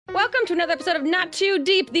welcome to another episode of Not Too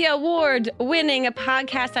Deep, the award-winning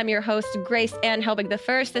podcast. I'm your host, Grace Ann Helbig the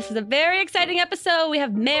First. This is a very exciting episode. We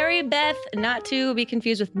have Mary Beth, not to be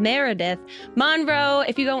confused with Meredith Monroe.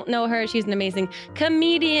 If you don't know her, she's an amazing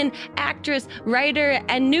comedian, actress, writer,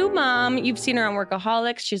 and new mom. You've seen her on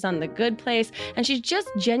Workaholics. She's on The Good Place, and she's just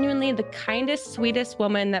genuinely the kindest, sweetest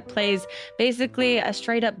woman that plays basically a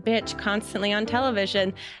straight-up bitch constantly on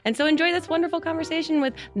television. And so enjoy this wonderful conversation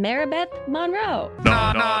with Mary Beth Monroe.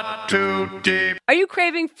 Not too deep. Are you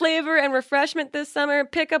craving flavor and refreshment this summer?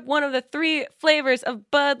 Pick up one of the 3 flavors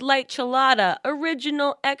of Bud Light Chelada,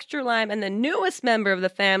 original, extra lime, and the newest member of the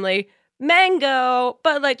family, mango.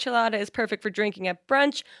 Bud Light Chelada is perfect for drinking at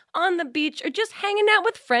brunch, on the beach, or just hanging out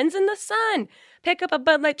with friends in the sun. Pick up a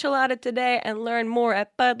Bud Light Chelada today and learn more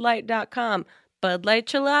at budlight.com. Bud Light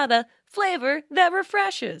Chelada, flavor that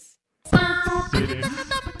refreshes. Not too deep.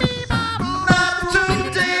 Not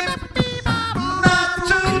too deep.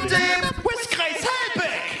 With Grace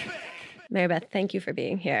Helbig. Mary Beth, thank you for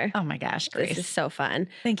being here. Oh my gosh, Grace. This is so fun.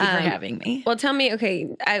 Thank you for having me. Well, tell me, okay,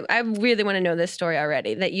 I really want to know this story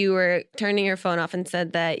already, that you were turning your phone off and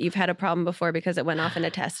said that you've had a problem before because it went off into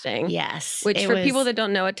testing. Yes. Which for people that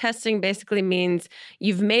don't know, a testing basically means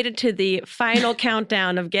you've made it to the final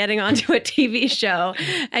countdown of getting onto a TV show,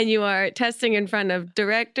 and you are testing in front of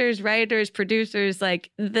directors, writers, producers,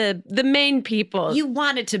 like the main people. You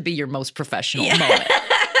want it to be your most professional moment.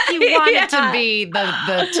 You want it to be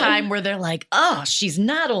the time where they're like, oh, she's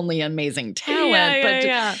not only amazing talent,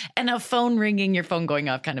 but and a phone ringing, your phone going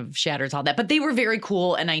off kind of shatters all that. But they were very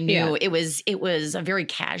cool, and I knew it was a very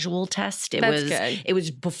casual test. It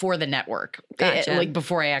was before the network, like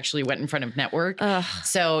before I actually went in front of network. Ugh.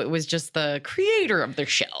 So it was just the creator of the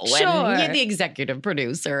show, and the executive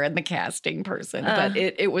producer and the casting person. But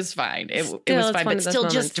it was fine. It was fine, but still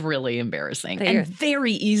just really embarrassing and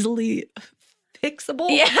very easily fixable.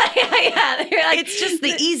 Yeah. Like, it's just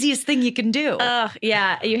the easiest thing you can do.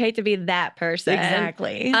 Yeah. You hate to be that person.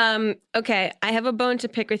 Exactly. Okay. I have a bone to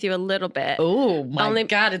pick with you a little bit. Oh my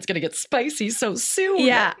God, it's going to get spicy so soon.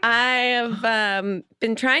 Yeah. I have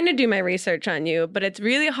been trying to do my research on you, but it's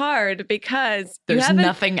really hard because there's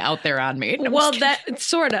nothing out there on me. No, well, that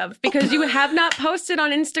sort of, because you have not posted on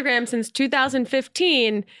Instagram since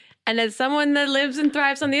 2015. And as someone that lives and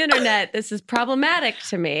thrives on the internet, this is problematic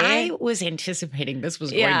to me. I was anticipating this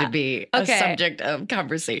was going to be a subject of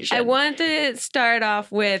conversation. I want to start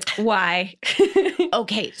off with why.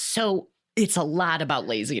 Okay, so it's a lot about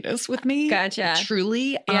laziness with me. Gotcha.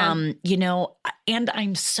 Truly. Yeah. And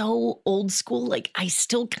I'm so old school. Like, I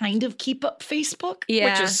still kind of keep up Facebook,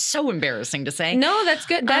 which is so embarrassing to say. No, that's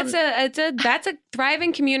good. That's a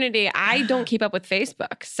thriving community. I don't keep up with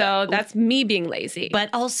Facebook. So that's me being lazy. But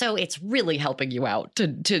also it's really helping you out to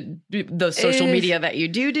the social media that you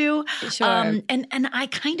do. Sure. And I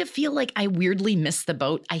kind of feel like I weirdly missed the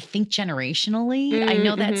boat. I think generationally, I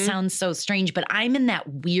know that sounds so strange, but I'm in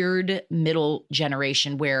that weird middle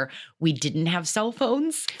generation where we didn't have cell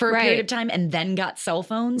phones for a period of time and then got cell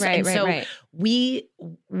phones. We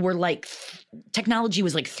were like, technology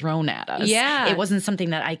was like thrown at us. Yeah. It wasn't something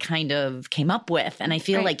that I kind of came up with. And I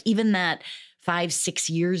feel like even that 5-6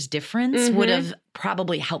 years difference would have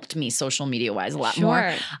probably helped me social media wise a lot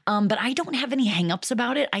more. But I don't have any hangups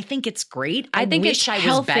about it. I think it's great. I think wish I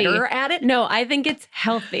was better at it. No, I think it's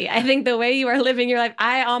healthy. I think the way you are living your life,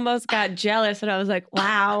 I almost got jealous and I was like,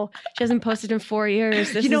 wow, she hasn't posted in 4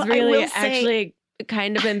 years. This is really actually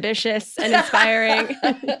kind of ambitious and inspiring.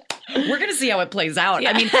 We're going to see how it plays out.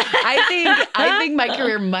 Yeah. I mean, I think my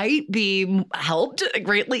career might be helped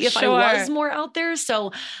greatly if I was more out there.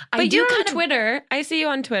 So but you're on Twitter. I see you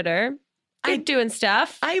on Twitter. I'm doing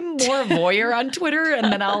stuff. I'm more voyeur on Twitter,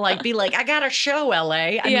 and then I'll be like, I got a show,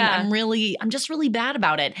 LA. I mean, I'm just really bad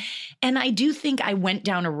about it. And I do think I went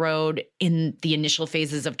down a road in the initial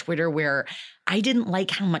phases of Twitter where I didn't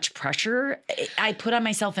like how much pressure I put on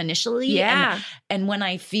myself initially. Yeah. And when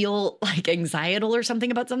I feel like anxietal or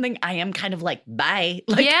something about something, I am kind of like, bye.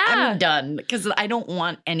 Like, I'm done. Because I don't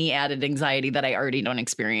want any added anxiety that I already don't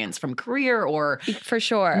experience from career or for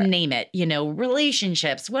sure. Name it,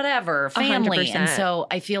 relationships, whatever, family. 100%. And so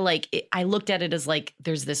I feel like I looked at it as like,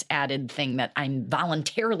 there's this added thing that I'm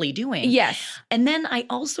voluntarily doing. Yes. And then I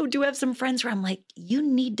also do have some friends where I'm like, you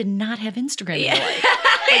need to not have Instagram in your life.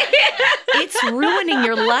 It's ruining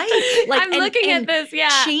your life. Like, I'm looking at this, yeah.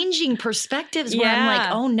 Changing perspectives where I'm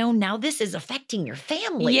like, oh no, now this is affecting your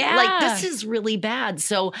family. Yeah. Like, this is really bad.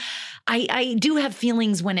 So I do have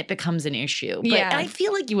feelings when it becomes an issue, but I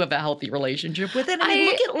feel like you have a healthy relationship with it. I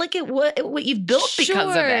mean, look at what you've built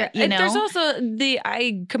because of it. You know? There's also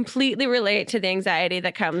I completely relate to the anxiety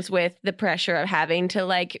that comes with the pressure of having to,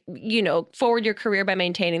 like, you know, forward your career by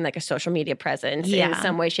maintaining like a social media presence in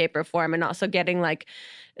some way, shape, or form, and also getting like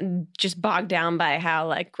just bogged down by how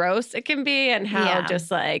like gross it can be and how just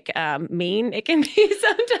like mean it can be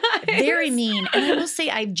sometimes. Very mean. And I will say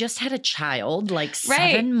I've just had a child like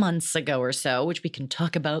 7 months ago or so, which we can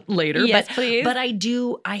talk about later. Yes, please. But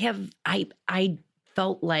I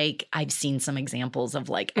felt like I've seen some examples of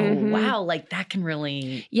like, oh, wow, like that can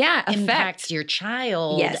really impact your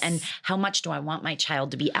child. Yes. And how much do I want my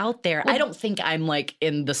child to be out there? I don't think I'm like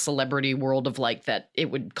in the celebrity world of like that it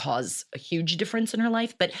would cause a huge difference in her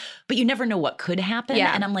life, but you never know what could happen.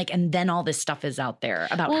 Yeah. And I'm like, and then all this stuff is out there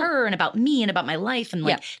about her and about me and about my life. And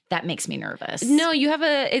like, that makes me nervous. No,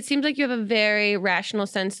 it seems like you have a very rational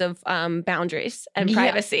sense of boundaries and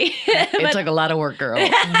privacy. It took a lot of work, girl,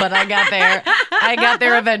 but I got there. I got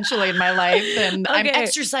there eventually in my life, and I'm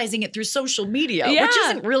exercising it through social media, which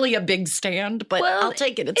isn't really a big stand, but I'll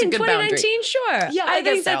take it. It's a good boundary. In 2019, sure. Yeah, I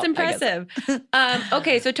think that's impressive.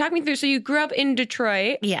 Okay, so talk me through. So you grew up in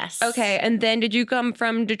Detroit. Yes. Okay, and then did you come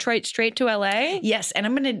from Detroit straight to LA? Yes, and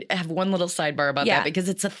I'm going to have one little sidebar about that because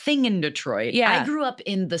it's a thing in Detroit. Yeah. I grew up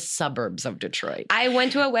in the suburbs of Detroit. I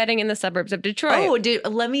went to a wedding in the suburbs of Detroit. Oh,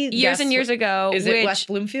 let me years and years ago. Is it West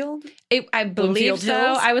Bloomfield? I believe Bloomfield so.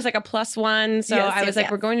 Hills? I was like a +1, so I was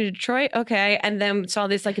like, we're going to Detroit, okay, and then saw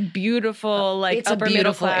this like beautiful, like it's upper a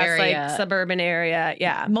beautiful middle class, area. like suburban area.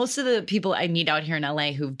 Yeah, most of the people I meet out here in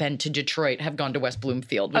LA who've been to Detroit have gone to West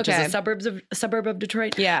Bloomfield, which is a suburb of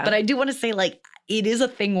Detroit. Yeah, but I do want to say like, it is a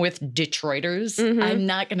thing with Detroiters. I'm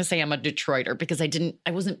not going to say I'm a Detroiter because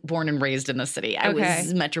I wasn't born and raised in the city. I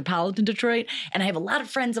was metropolitan Detroit, and I have a lot of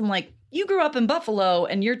friends. I'm like, you grew up in Buffalo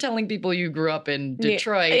and you're telling people you grew up in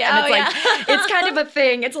Detroit. And it's like, it's kind of a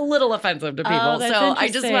thing. It's a little offensive to people. So I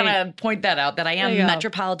just want to point that out, that I am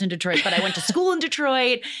metropolitan Detroit, but I went to school in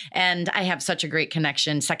Detroit and I have such a great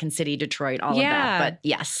connection. Second City, Detroit, all of that. But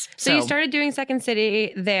yes. So you started doing Second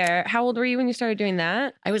City there. How old were you when you started doing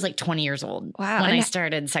that? I was like 20 years old. Wow. When I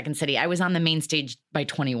started Second City. I was on the main stage by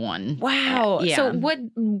 21. Wow. Yeah. So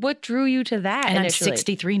what drew you to that and initially? I'm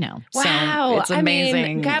 63 now. Wow. So it's amazing. I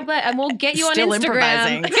mean, God bless. And we'll get you Still on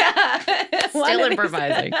Instagram. Improvising. Still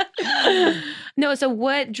improvising. No, so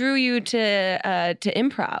what drew you to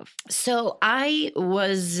improv? So I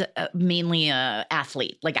was mainly an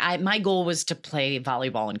athlete. Like my goal was to play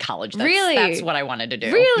volleyball in college. That's what I wanted to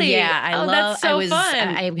do. Really? Yeah, that's so fun.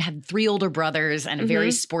 I had 3 older brothers and a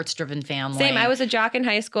very sports-driven family. Same. I was a jock in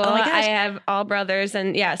high school. Oh my gosh. I have all brothers,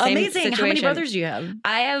 and same amazing. situation. How many brothers do you have?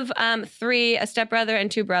 I have 3, a stepbrother and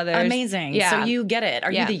 2 brothers. Amazing. Yeah. So you get it.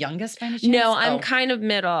 Are you the youngest by any chance? No, I'm kind of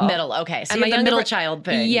middle. Middle. Okay. So And you're my the middle younger child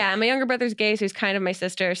thing. Yeah, my younger brother's gay, so he's kind of my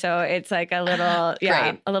sister. So it's like a little,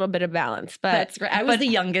 a little bit of balance. But that's great. I was the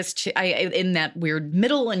youngest. In that weird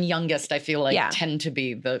middle and youngest, I feel like tend to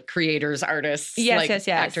be the creators, artists,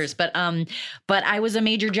 actors. But I was a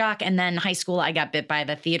major jock, and then high school I got bit by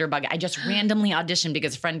the theater bug. I just randomly auditioned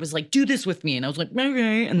because a friend was like, "Do this with me," and I was like,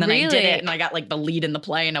 "Okay," and then I did it, and I got like the lead in the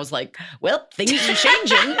play, and I was like, "Well, things are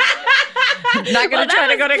changing." Not going to try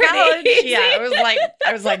to go to college. Easy. Yeah,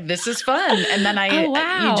 I was like, this is fun. And then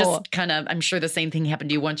you just kind of, I'm sure the same thing happened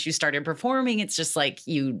to you once you started performing. It's just like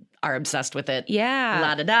you are obsessed with it. Yeah.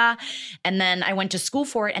 La da da. And then I went to school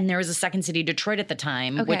for it, and there was a Second City Detroit at the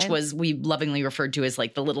time, which was we lovingly referred to as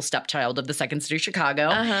like the little stepchild of the Second City Chicago.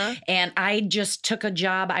 And I just took a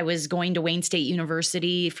job. I was going to Wayne State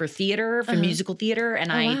University for theater, for musical theater,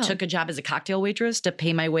 and I took a job as a cocktail waitress to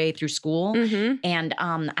pay my way through school. And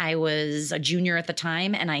I was a junior at the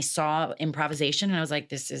time, and I saw improvisation, and I was like,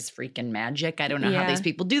 this is freaking magic. I don't know how these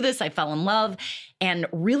people do this. I fell in love. And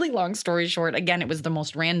really long story short, again, it was the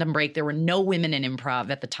most random break. There were no women in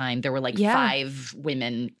improv at the time. There were like 5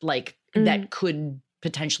 women like that could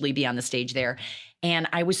potentially be on the stage there. And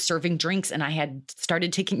I was serving drinks, and I had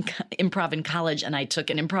started taking improv in college, and I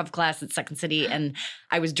took an improv class at Second City, and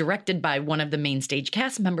I was directed by one of the main stage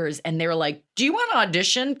cast members, and they were like, do you want to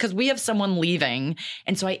audition? Because we have someone leaving.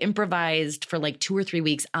 And so I improvised for like 2 or 3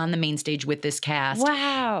 weeks on the main stage with this cast.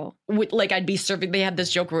 Wow. Like I'd be serving, they had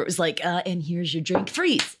this joke where it was like, and here's your drink,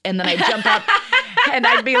 freeze. And then I'd jump up and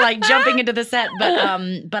I'd be like jumping into the set.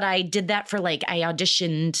 But I did that for like, I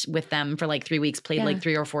auditioned with them for like 3 weeks, played like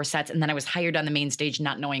 3 or 4 sets. And then I was hired on the main stage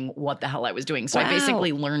not knowing what the hell I was doing. So I Wow.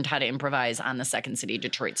 basically learned how to improvise on the Second City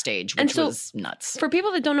Detroit stage, which was nuts. For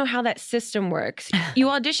people that don't know how that system works, you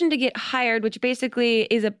audition to get hired, which basically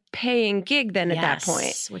is a paying gig then at that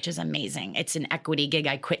point. Which is amazing. It's an equity gig.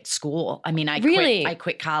 I quit school. I mean, I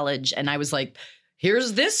quit college and I was like,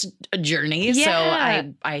 here's this journey. Yeah.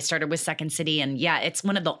 So I started with Second City, and it's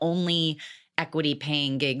one of the only equity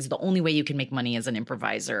paying gigs. The only way you can make money as an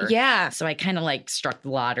improviser. Yeah. So I kind of like struck the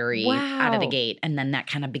lottery out of the gate. And then that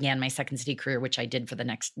kind of began my Second City career, which I did for the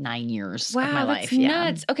next 9 years of my life. That's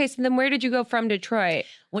nuts. Okay, so then where did you go from Detroit?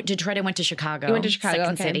 Detroit, I went to Chicago. You went to Chicago,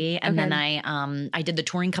 Second okay. City. And then I did the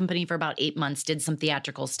touring company for about 8 months, did some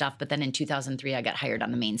theatrical stuff. But then in 2003, I got hired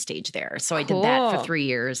on the main stage there. So I did that for 3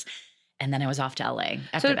 years. And then I was off to LA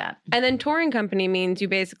after that. And then touring company means you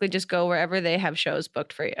basically just go wherever they have shows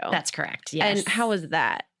booked for you. That's correct. Yes. And how was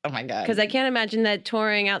that? Oh my God. Because I can't imagine that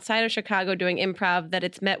touring outside of Chicago doing improv, that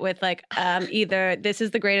it's met with like either this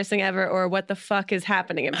is the greatest thing ever or what the fuck is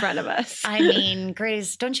happening in front of us. I mean,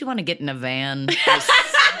 Grace, don't you want to get in a van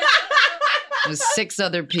with 6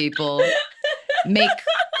 other people, make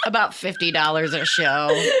about $50 a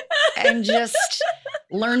show, and just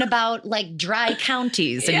learn about like dry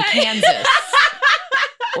counties in Kansas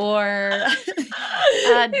or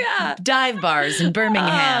dive bars in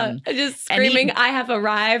Birmingham. Just screaming, I have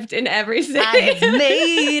arrived in every city. I have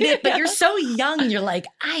made it. But you're so young. You're like,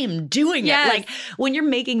 I am doing it. Like when you're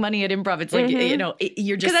making money at improv, it's like, you know,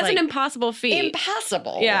 you're just because that's like, an impossible feat.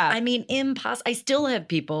 Impossible. Yeah. I mean, impossible. I still have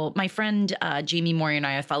people, my friend Jamie Mori and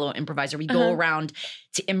I, a fellow improviser, we go around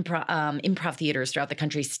to improv theaters throughout the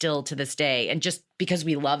country still to this day. And just because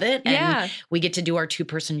we love it and we get to do our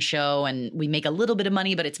 2-person show and we make a little bit of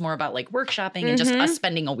money, but it's more about like workshopping and just us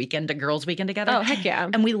spending a girls' weekend together. Oh, heck yeah.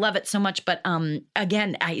 And we love it so much. But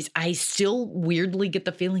again, I still weirdly get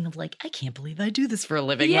the feeling of like, I can't believe I do this for a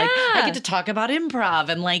living. Yeah. Like I get to talk about improv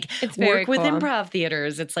and like work with improv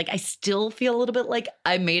theaters. It's like, I still feel a little bit like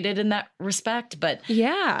I made it in that respect. But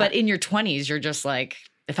but in your 20s, you're just like,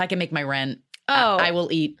 if I can make my rent, I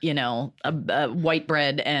will eat, you know, a white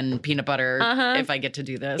bread and peanut butter if I get to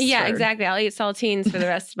do this. Yeah, exactly. I'll eat saltines for the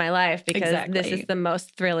rest of my life because this is the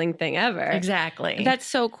most thrilling thing ever. Exactly. That's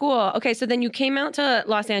so cool. Okay, so then you came out to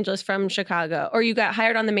Los Angeles from Chicago, or you got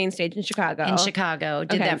hired on the main stage in Chicago. In Chicago.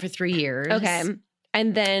 Did that for 3 years. Okay.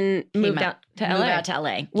 And then moved out to LA. Moved out to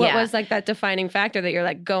LA. What was like that defining factor that you're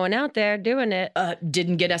like going out there doing it?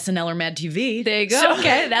 Didn't get SNL or Mad TV. There you go. So,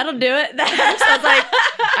 okay, that'll do it. So I was like,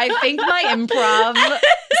 I think my improv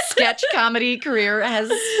sketch comedy career is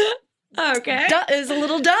a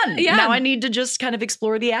little done. Yeah. Now I need to just kind of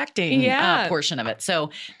explore the acting portion of it. So,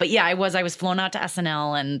 but yeah, I was flown out to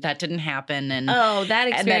SNL and that didn't happen. And that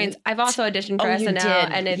experience. I've also auditioned for SNL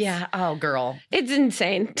and it's oh girl, it's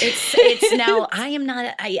insane. It's now I am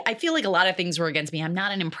not. I feel like a lot of things were against me. I'm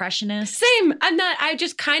not an impressionist. Same. I'm not. I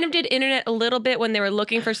just kind of did internet a little bit when they were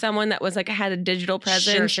looking for someone that was like had a digital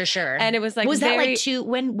presence. Sure. And it was like that like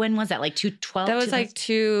when was that like 2012? That was like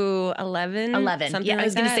 2011. 11. Something yeah, like I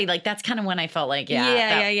was gonna that. say like that's kind of when I felt like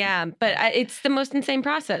But it's the most insane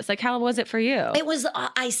process. Like, how was it for you? It was.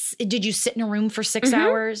 Did you sit in a room for 6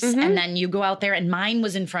 hours and then you go out there? And mine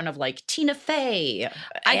was in front of like Tina Fey.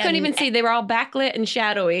 I couldn't even see. They were all backlit and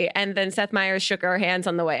shadowy. And then Seth Meyers shook our hands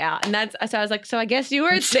on the way out. And so I was like, so I guess you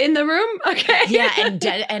were in the room, okay? Yeah,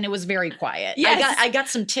 and it was very quiet. Yes. I got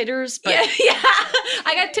some titters, but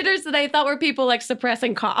I got titters that I thought were people like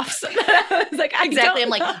suppressing coughs. I was like, exactly. I'm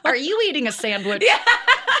like, are you eating a sandwich?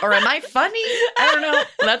 Or am I funny? I don't know.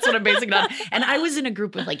 That's what I'm basing it on. And I was in a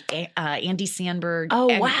group with like Andy Samberg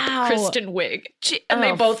and Kristen Wiig. And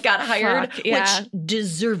they both got hired, which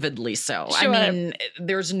deservedly so. Sure. I mean,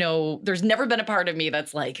 there's never been a part of me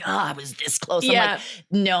that's like, oh, I was this close. I'm like,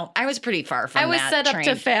 no, I was pretty far from that. I was set up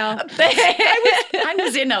to fail. I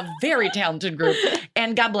was in a very talented group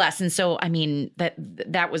and God bless. And so, I mean,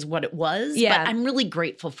 that was what it was. Yeah. But I'm really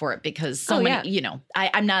grateful for it because so many, you know,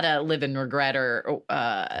 I'm not a live in regret or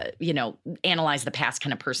you know, analyze the past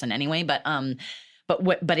kind of person anyway. But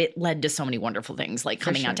it led to so many wonderful things like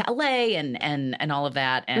coming out to LA and all of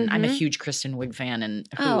that. And I'm a huge Kristen Wiig fan. And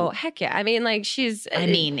heck yeah. I mean, like she's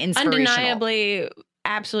inspirational. Undeniably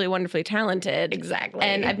absolutely wonderfully talented. Exactly.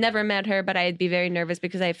 And I've never met her, but I'd be very nervous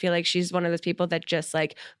because I feel like she's one of those people that just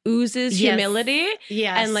like oozes humility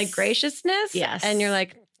and like graciousness. Yes. And you're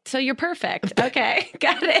like, so you're perfect. Okay.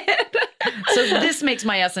 Got it. So this makes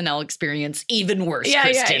my SNL experience even worse,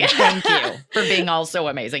 Kristen. Thank you for being all so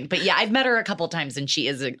amazing. But yeah, I've met her a couple times and she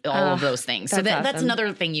is all of those things. So that's awesome.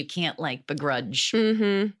 another thing you can't like begrudge.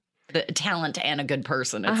 the talent and a good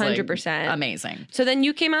person. It's 100%. Amazing. So then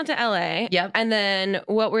you came out to LA. Yep. And then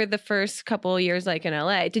what were the first couple of years like in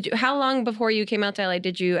LA? How long before you came out to LA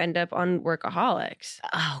did you end up on Workaholics?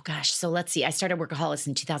 Oh gosh. So let's see. I started Workaholics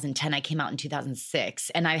in 2010. I came out in 2006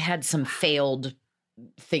 and I had some failed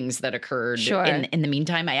things that occurred in the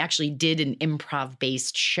meantime. I actually did an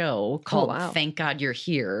improv-based show called Thank God You're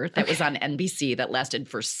Here that was on NBC that lasted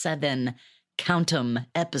for 7 count 'em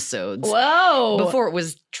episodes. Whoa. Before it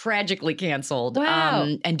was tragically canceled. Wow.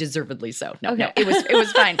 And deservedly so. No, it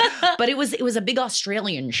was fine. But it was a big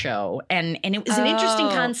Australian show. And it was an interesting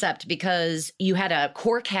concept because you had a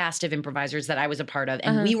core cast of improvisers that I was a part of,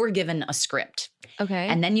 and we were given a script. Okay.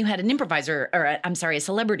 And then you had an improviser, or a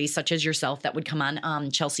celebrity such as yourself that would come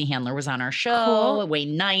on. Chelsea Handler was on our show, Cool.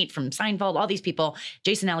 Wayne Knight from Seinfeld, all these people,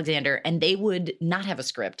 Jason Alexander, and they would not have a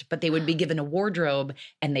script, but they would be given a wardrobe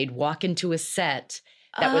and they'd walk into a set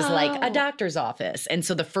that was like a doctor's office. And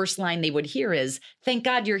so the first line they would hear is, "Thank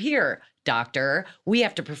God you're here, doctor. We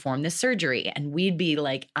have to perform this surgery." And we'd be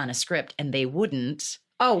like on a script and they wouldn't.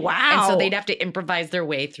 Oh, wow. And so they'd have to improvise their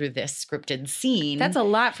way through this scripted scene. That's a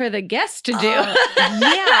lot for the guests to do.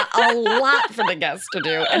 Yeah, a lot for the guests to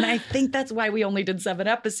do. And I think that's why we only did 7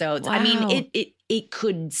 episodes. Wow. I mean, it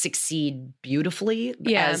could succeed beautifully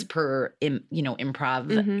as per,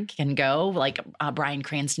 improv can go. Like Bryan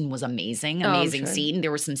Cranston was amazing scene.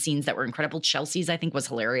 There were some scenes that were incredible. Chelsea's, I think, was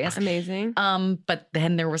hilarious. Amazing. But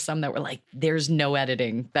then there were some that were like, there's no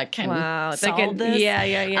editing that can solve this. Yeah.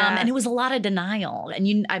 And it was a lot of denial.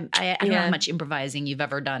 And I don't know how much improvising you've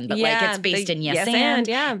ever done, but like it's based in yes and.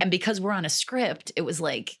 And because we're on a script, it was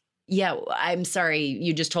like, yeah, I'm sorry.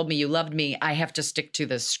 You just told me you loved me. I have to stick to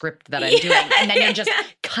the script that I'm doing. And then you're just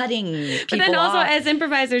cutting people But then also off. as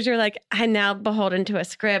improvisers, you're like, I'm now beholden to a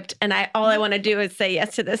script and all I want to do is say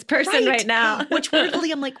yes to this person right now. Which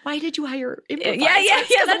weirdly, I'm like, why did you hire improvisers? Yeah.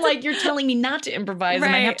 I'm like, you're telling me not to improvise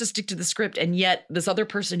and I have to stick to the script. And yet this other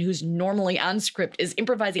person who's normally on script is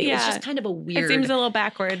improvising. It was just kind of a weird. It seems a little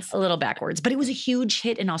backwards. A little backwards. But it was a huge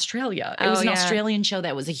hit in Australia. It was an Australian show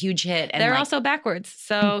that was a huge hit. And they're also backwards.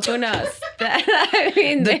 So who knows? I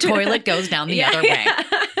mean, the toilet goes down the other way.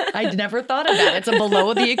 I'd never thought of that. It's a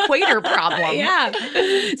below the equator problem. Yeah.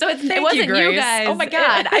 So it wasn't you guys. Oh my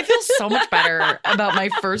God. I feel so much better about my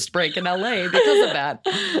first break in LA because of that.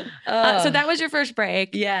 So that was your first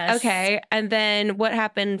break. Yes. Okay. And then what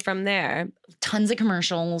happened from there? Tons of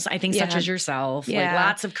commercials, I think, such as yourself. Like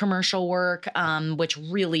lots of commercial work, which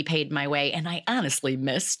really paid my way. And I honestly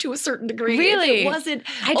miss to a certain degree. Really? It wasn't.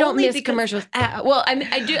 I don't miss commercials. Well, I mean,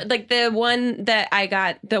 I do. Like the one that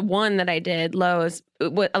I did, Lowe's,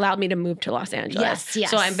 allowed me to move to Los Angeles. Yes.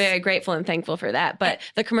 So I'm very grateful and thankful for that. But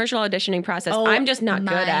the commercial auditioning process, I'm just not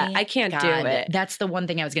good at. I can't do it. That's the one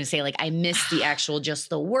thing I was going to say. Like, I miss the actual, just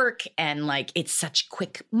the work, and like, it's such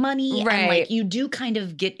quick money. Right. And like, you do kind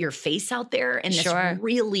of get your face out there in this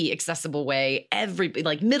really accessible way.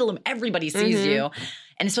 Everybody sees you.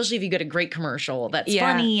 And especially if you get a great commercial that's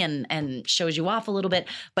funny and shows you off a little bit.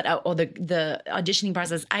 But the auditioning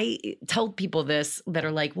process, I tell people this that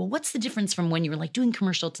are like, well, what's the difference from when you were like doing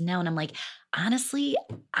commercial to now? And I'm like, honestly,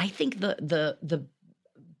 I think the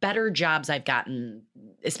better jobs I've gotten,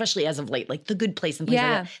 especially as of late, like The Good Place and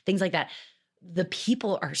things like that. The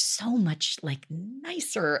people are so much like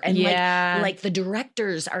nicer and like the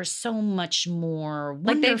directors are so much more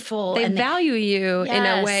wonderful. They value you in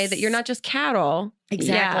a way that you're not just cattle.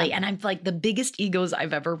 Exactly. Yeah. And I'm like, the biggest egos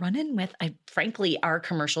I've ever run in with, frankly, are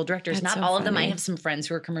commercial directors. That's not so all of them. I funny. have some friends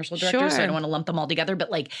who are commercial directors, so I don't want to lump them all together. But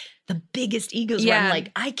like the biggest egos where I'm like,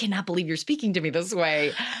 I cannot believe you're speaking to me this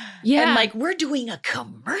way. Yeah. And like, we're doing a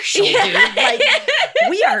commercial, dude. Like,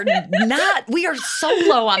 we are so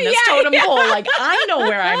low on this totem pole. Like, I know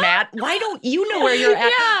where I'm at. Why don't you know where you're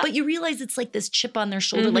at? Yeah. But you realize it's like this chip on their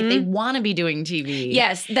shoulder. Like, they want to be doing TV.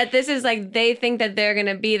 Yes, that this is like, they think that they're going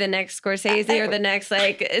to be the next Scorsese or the next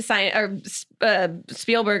like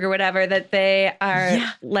Spielberg or whatever, that they are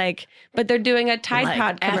like, but they're doing a Tide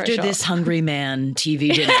Pod commercial. After this Hungry Man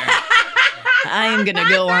TV dinner, I am going to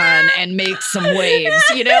go on and make some waves,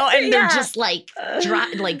 And they're just like,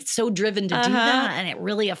 so driven to do that, and it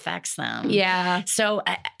really affects them. Yeah. So,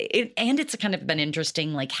 it's kind of been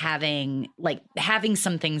interesting, like having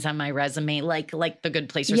some things on my resume, like The Good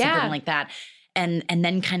Place or something like that. And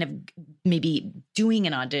then kind of maybe doing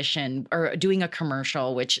an audition or doing a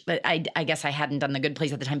commercial, which I guess I hadn't done The Good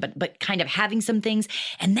Place at the time, but kind of having some things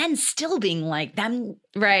and then still being like them,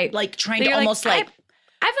 right? like trying to almost like.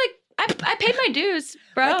 I paid my dues,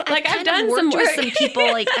 bro. Like I've done worked some work with some people.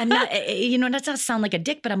 Like, I'm not, that doesn't sound like a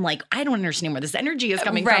dick, but I'm like, I don't understand where this energy is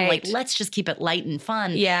coming from. Like, let's just keep it light and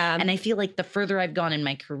fun. Yeah. And I feel like the further I've gone in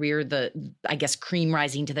my career, I guess cream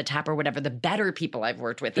rising to the top or whatever, the better people I've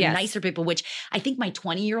worked with, the nicer people, which I think my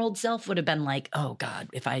 20-year-old self would have been like, oh God,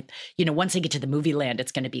 if I, once I get to the movie land,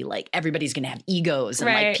 it's going to be like, everybody's going to have egos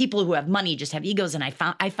and like people who have money just have egos. And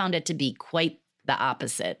I found it to be quite the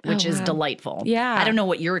opposite, which is delightful. Yeah. I don't know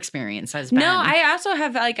what your experience has been. No, I also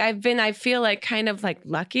have I feel like kind of like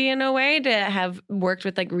lucky in a way to have worked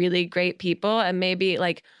with like really great people, and maybe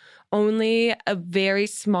like only a very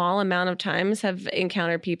small amount of times have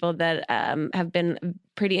encountered people that have been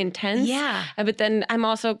pretty intense. Yeah. But then I'm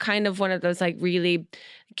also kind of one of those like really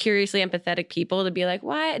curiously empathetic people to be like,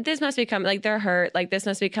 why? This must be coming, like they're hurt. Like this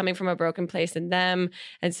must be coming from a broken place in them.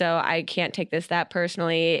 And so I can't take this that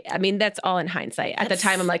personally. I mean, that's all in hindsight. At the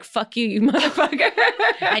time, I'm like, fuck you, you motherfucker.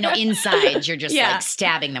 I know inside you're just like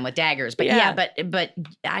stabbing them with daggers. But but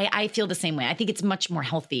I feel the same way. I think it's much more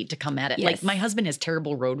healthy to come at it. Like my husband has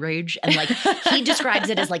terrible road rage. And like he describes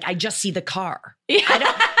it as like, I just see the car.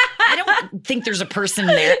 I don't think there's a person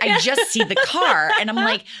there. I just see the car. And I'm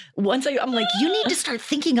like, I'm like, you need to start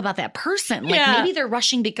thinking about that person. Like maybe they're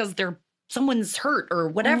rushing because someone's hurt or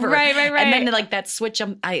whatever. Right. And then like that switch,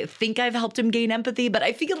 I think I've helped him gain empathy, but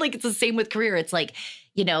I feel like it's the same with career. It's like,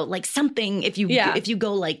 like something, if you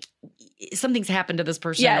go like, something's happened to this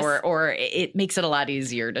person or it makes it a lot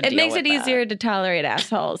easier to deal with. It makes it easier to tolerate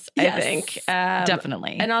assholes, I think.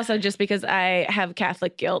 Definitely. And also just because I have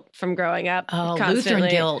Catholic guilt from growing up. Oh, constantly.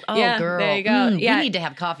 Lutheran guilt. Oh, yeah, girl. there you go. We need to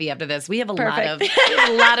have coffee after this. We have a lot of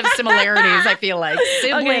similarities, I feel like.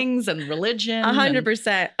 Siblings and religion.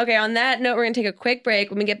 100%. Okay, on that note, we're going to take a quick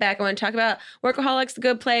break. When we get back, I want to talk about Workaholics, The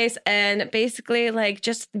Good Place, and basically like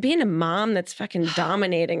just being a mom that's fucking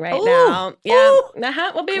dominating right now. Yeah.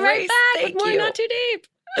 We'll be right back. With more Not Too Deep.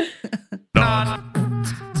 Not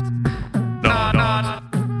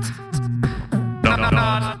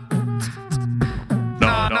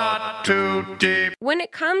too deep. When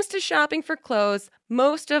it comes to shopping for clothes,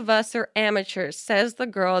 most of us are amateurs, says the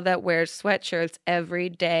girl that wears sweatshirts every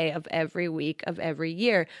day of every week of every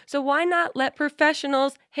year. So why not let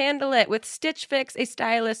professionals handle it? With Stitch Fix, a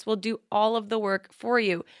stylist will do all of the work for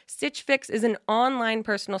you. Stitch Fix is an online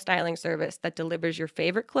personal styling service that delivers your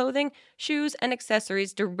favorite clothing, shoes, and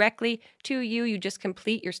accessories directly to you. You just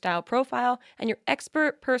complete your style profile, and your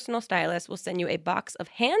expert personal stylist will send you a box of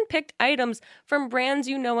hand-picked items from brands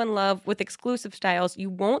you know and love with exclusive styles you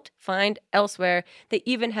won't find elsewhere. They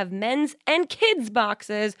even have men's and kids'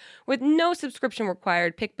 boxes with no subscription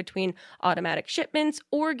required. Pick between automatic shipments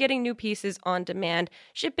or getting new pieces on demand.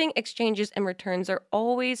 Shipping, exchanges, and returns are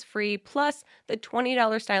always free. Plus, the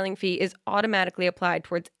 $20 styling fee is automatically applied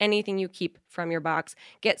towards anything you keep from your box.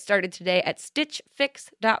 Get started today at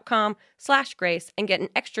stitchfix.com/grace and get an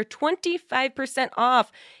extra 25%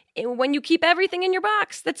 off when you keep everything in your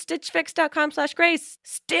box. That's stitchfix.com/grace.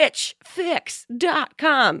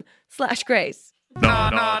 Stitchfix.com/grace.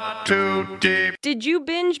 Not too deep. Did you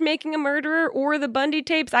binge Making a Murderer or the Bundy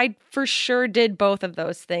tapes? I for sure did both of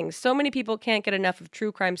those things. So many people can't get enough of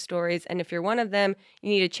true crime stories, and if you're one of them, you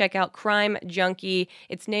need to check out Crime Junkie.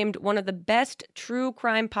 It's named one of the best true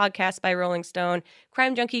crime podcasts by Rolling Stone.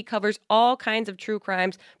 Crime Junkie covers all kinds of true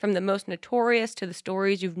crimes, from the most notorious to the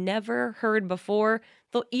stories you've never heard before.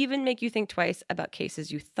 They'll even make you think twice about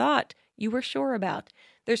cases you thought you were sure about.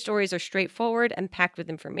 Their stories are straightforward and packed with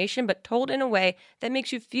information, but told in a way that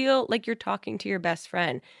makes you feel like you're talking to your best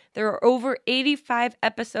friend. There are over 85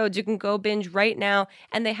 episodes you can go binge right now,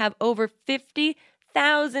 and they have over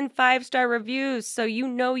 50,000 5-star reviews, so you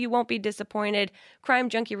know you won't be disappointed. Crime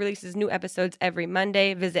Junkie releases new episodes every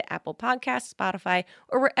Monday. Visit Apple Podcasts, Spotify,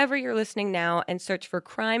 or wherever you're listening now and search for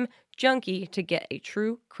Crime Junkie to get a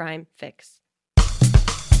true crime fix.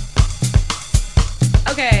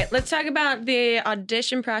 Okay, let's talk about the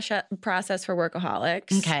audition process for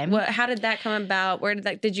Workaholics. Okay. How did that come about?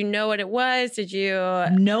 Did you know what it was? Did you?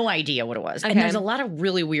 No idea what it was. Okay. And there's a lot of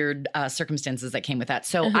really weird circumstances that came with that.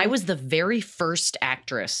 So I was the very first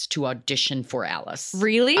actress to audition for Alice.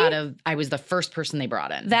 Really? I was the first person they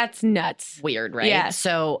brought in. That's nuts. Weird, right? Yeah.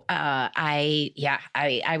 So that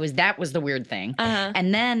was the weird thing.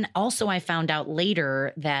 And then also I found out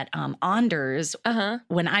later that Anders,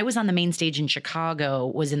 when I was on the main stage in Chicago,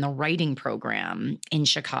 was in the writing program in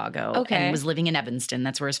Chicago and was living in Evanston.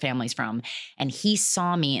 That's where his family's from. And he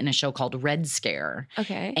saw me in a show called Red Scare.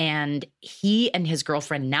 Okay. And he and his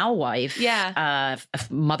girlfriend, now wife,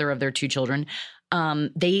 mother of their 2 children,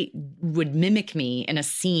 they would mimic me in a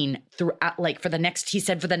scene throughout, like for the next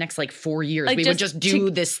 4 years, Like we would just do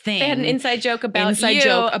this thing. They had an inside joke about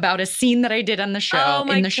joke about a scene that I did on the show, Oh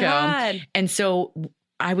my show. And so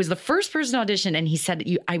I was the first person to audition, and he said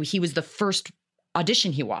he was the first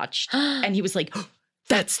audition he watched, and he was like,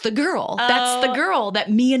 that's the girl. That's the girl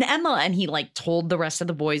that me and Emma. And he like told the rest of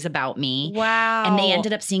the boys about me. Wow. And they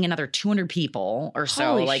ended up seeing another 200 people or so,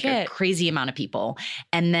 Holy like shit. a crazy amount of people.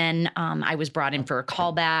 And then I was brought in for a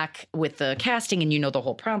callback with the casting, and the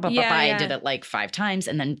whole prom. I did it like 5 times,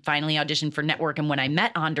 and then finally auditioned for Network. And when I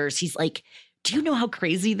met Anders, he's like, do you know how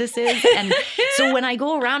crazy this is? And so when I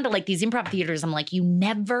go around to like these improv theaters, I'm like, you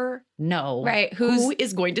never know who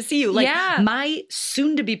is going to see you. Like my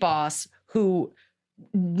soon-to-be boss, who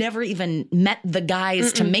never even met the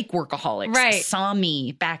guys to make Workaholics, saw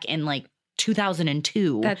me back in like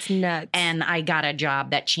 2002. That's nuts. And I got a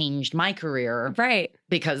job that changed my career. Right.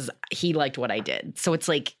 Because he liked what I did. So it's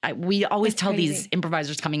like, we always tell these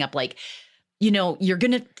improvisers coming up, like, you're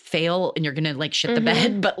going to fail and you're going to like shit the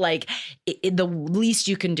bed, but like the least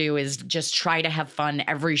you can do is just try to have fun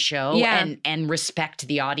every show and respect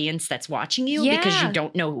the audience that's watching you because you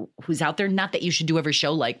don't know who's out there. Not that you should do every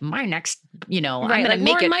show like my next, I'm going to make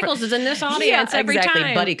Lauren it. Michaels is in this audience every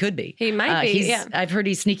time. But he could be. He might be. I've heard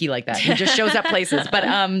he's sneaky like that. He just shows up places.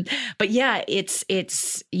 But yeah,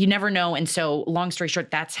 it's you never know. And so long story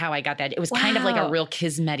short, that's how I got that. It was kind of like a real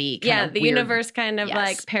kismet-y kind of the weird, universe kind of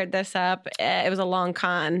like paired this up. It was a long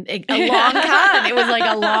con. A long con. It was like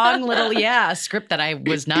a long little, script that I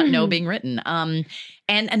was not know being written.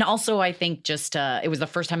 And also I think just it was the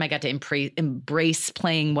first time I got to embrace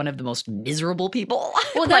playing one of the most miserable people.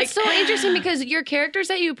 Well, that's so interesting because your characters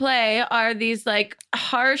that you play are these like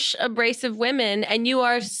harsh, abrasive women, and you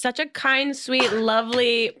are such a kind, sweet,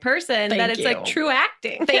 lovely person that it's like true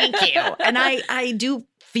acting. Thank you. And I do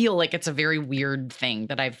feel like it's a very weird thing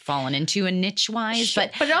that I've fallen into a niche-wise.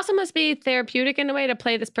 But it also must be therapeutic in a way to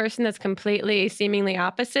play this person that's completely seemingly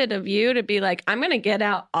opposite of you, to be like, I'm going to get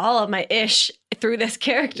out all of my ish through this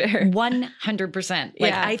character. 100%.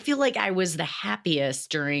 Like, I feel like I was the happiest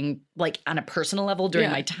during, like, on a personal level during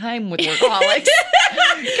my time with Workaholics.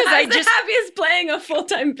 Because I was the happiest playing a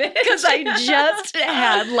full-time bitch. Because I just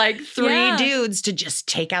had like 3 dudes to just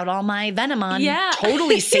take out all my venom on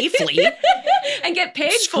totally safely. And get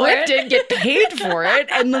paid for it. Get paid for it.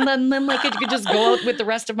 And then like it could just go out with the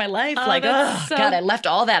rest of my life. God, I left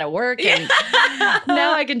all that at work. And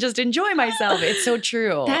now I can just enjoy myself. It's so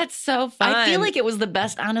true. That's so fun. I feel like it was the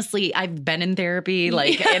best. Honestly, I've been in therapy,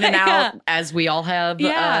 like in and out, as we all have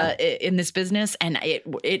in this business. And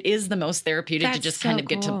it is the most therapeutic to just kind of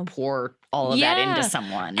get to pour all of that into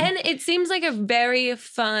someone. And it seems like a very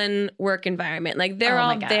fun work environment. Like they're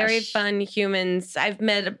all very fun humans. I've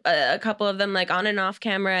met a couple of them like on and off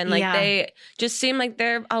camera, and like they just seem like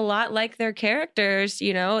they're a lot like their characters,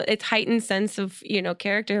 It's heightened sense of,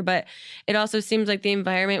 character, but it also seems like the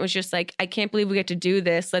environment was just like, I can't believe we get to do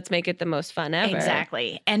this. Let's make it the most fun ever.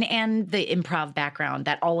 Exactly. And the improv background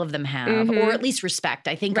that all of them have, or at least respect.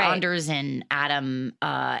 I think Anders and Adam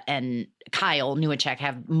and Kyle Newacek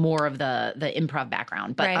have more of the improv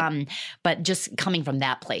background, but just coming from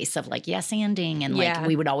that place of like yes-anding and like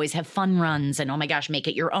we would always have fun runs and oh my gosh, make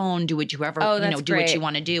it your own, do what you ever do what you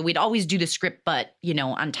want to do. We'd always do the script, but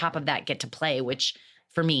on top of that, get to play, which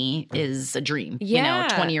for me is a dream.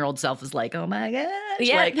 20-year-old self is like, oh my gosh,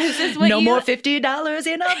 like this is what more $50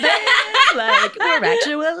 in a bag. Like we're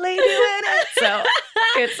actually doing it. So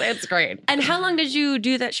it's great. And how long did you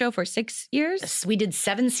do that show for? 6 years? We did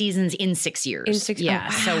 7 seasons in 6 years. Wow.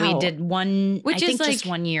 So we did one, which I think like, just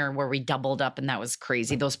 1 year where we doubled up, and that was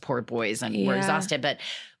crazy. Those poor boys and were exhausted.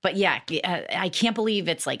 But yeah, I can't believe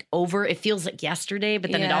it's like over. It feels like yesterday,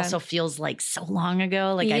 but then it also feels like so long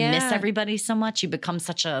ago. Like I miss everybody so much. You become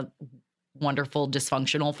such a wonderful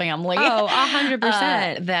dysfunctional family. Oh,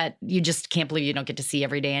 100%. That you just can't believe you don't get to see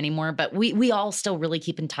every day anymore. But we all still really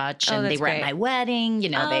keep in touch, and they were at my wedding.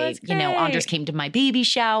 Anders came to my baby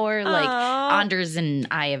shower. Like Anders and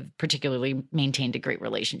I have particularly maintained a great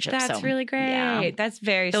relationship. That's really great. Yeah. That's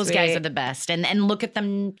very Those sweet. guys are the best. And look at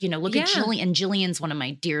them, look at Jillian. And Jillian's one of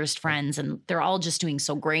my dearest friends, and they're all just doing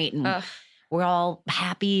so great. And we're all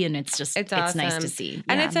happy, and it's awesome. It's nice to see. Yeah.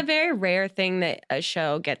 And it's a very rare thing that a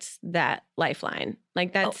show gets that lifeline.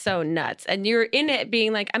 Like that's so nuts. And you're in it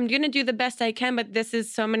being like, I'm going to do the best I can, but this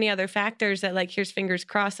is so many other factors that like, here's fingers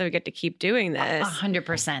crossed that we get to keep doing this.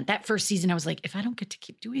 100%. That first season, I was like, if I don't get to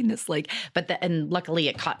keep doing this, like, and luckily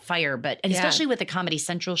it caught fire. And especially with the Comedy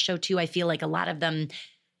Central show too, I feel like a lot of them,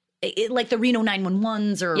 like the Reno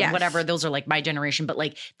 911s or Yes. whatever. Those are like my generation, but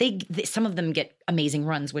like they some of them get amazing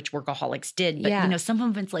runs, which Workaholics did. But Yeah. you know, some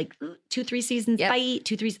of them it's like 2-3 seasons, Yep. bite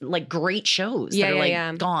 2-3 like great shows Yeah, that are yeah, like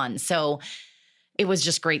yeah. gone. So it was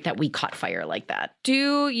just great that we caught fire like that.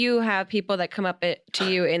 Do you have people that come up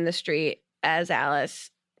to you in the street as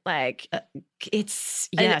Alice? Like, It's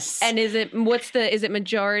and- yes. And is it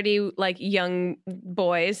majority like young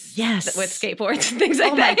boys? Yes. With skateboards and things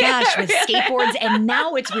like Oh that? my gosh, with skateboards. And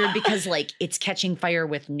now it's weird because like it's catching fire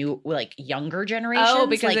with new, like younger generations. Oh,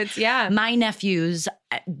 because like, it's, yeah. my nephews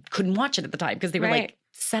couldn't watch it at the time because they were Right. like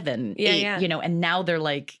 7, Yeah, 8, yeah. you know, and now they're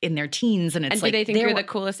like in their teens and it's And like do they think they're you're the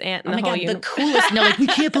coolest aunt in oh the my whole God, the universe? coolest. And they're like, we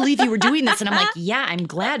can't believe you were doing this. And I'm like, yeah, I'm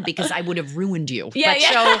glad because I would have ruined you. Yeah, That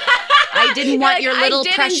yeah. show, I didn't want Like, your I little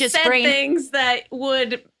didn't precious said brain. things that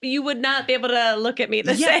you would not be able to look at me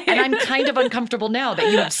the same. And I'm kind of uncomfortable now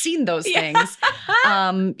that you have seen those things.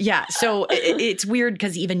 Yeah. So it's weird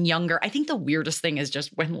because even younger, I think the weirdest thing is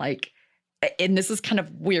just when like, and this is kind of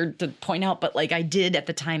weird to point out, but like I did at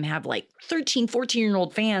the time have like 13,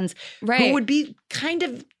 14-year-old fans Right. who would be kind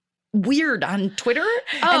of weird on Twitter.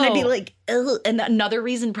 And they'd be Oh. like, ugh. And another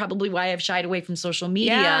reason probably why I've shied away from social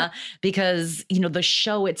media, Yeah. because, you know, the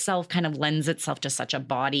show itself kind of lends itself to such a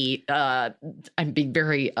body. I'm being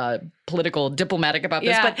very political, diplomatic about this,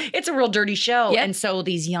 Yeah. but it's a real dirty show. Yep. And so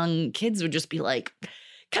these young kids would just be like,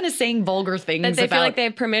 kind of saying vulgar things that they about feel like they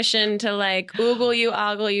have permission to like oogle you,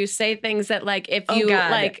 ogle you, say things that like if oh you God.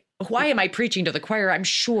 like. Why am I preaching to the choir? I'm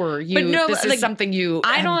sure you. But no, this like, is something you.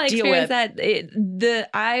 I don't deal experience with.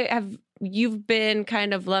 that. You've been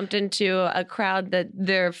kind of lumped into a crowd that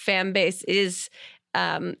their fan base is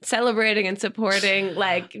celebrating and supporting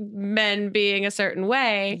like men being a certain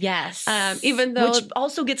way. Yes. Even though which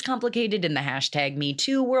also gets complicated in the hashtag Me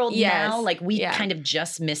Too world Yes. now. Like we Yeah. kind of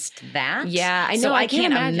just missed that. Yeah, I know. So I I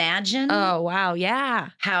can't can't imagine. Oh wow, yeah.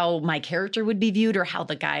 How my character would be viewed or how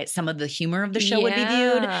some of the humor of the show would be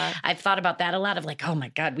viewed. Yeah. I've thought about that a lot of like, oh my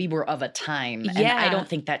God, we were of a time. And Yeah. I don't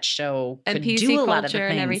think that show And could PC do a culture lot of the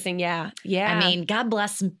things. and everything. Yeah. Yeah. I mean, God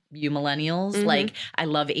bless you millennials. Mhm. Like I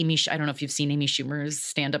love Amy. I don't know if you've seen Amy Schumer's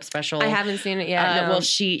stand-up special. I haven't seen it yet. No. Well,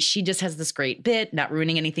 she just has this great bit, not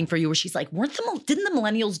ruining anything for you, where she's like, didn't the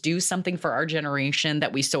millennials do something for our generation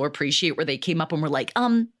that we so appreciate, where they came up and were like,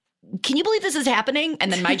 can you believe this is happening?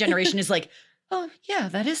 And then my generation is like, oh yeah,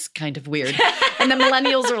 that is kind of weird. And the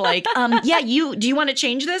millennials are like, yeah, do you want to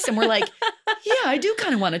change this? And we're like, yeah, I do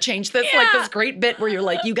kind of want to change this. Like this great bit where you're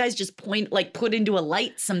like, you guys just put into a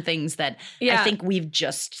light some things that I think we've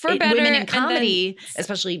just, For better, women in and comedy,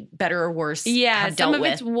 especially better or worse, yeah, have some dealt of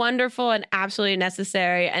with. it's wonderful and absolutely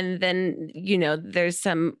necessary. And then, you know, there's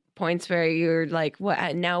some points where you're like,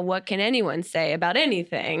 what can anyone say about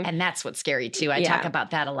anything? And that's what's scary too. I Yeah. talk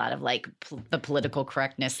about that a lot of like the political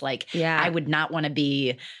correctness. Like, Yeah. I would not want to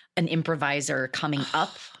be an improviser coming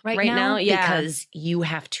up right now, yeah. because you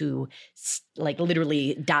have to like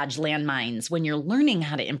literally dodge landmines when you're learning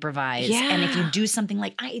how to improvise. And if you Yeah. do something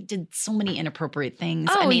like I did so many inappropriate things.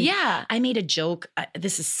 Oh, I mean, yeah. I made a joke.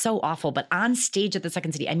 This is so awful, but on stage at the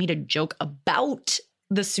Second City, I made a joke about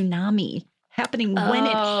the tsunami happening when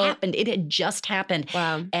it happened. It had just happened.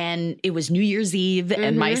 Wow. And it was New Year's Eve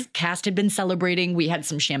and my cast had been celebrating. We had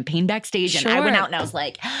some champagne backstage and I went out and I was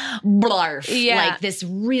like, blarf. Yeah. Like this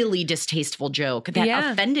really distasteful joke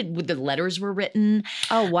that offended with the letters were written.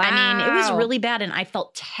 Oh, wow. I mean, it was really bad and I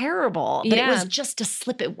felt terrible. But it Yeah. was just a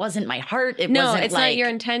slip. It wasn't my heart. It No, wasn't it's like, not your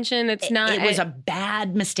intention. It's not. It was a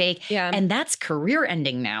bad mistake. Yeah. And that's career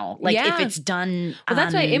ending now. Like if Yeah. it's done Well,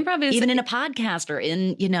 that's why on- improv is- even in a podcast or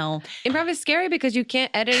in, you know. Improv is scary because you can't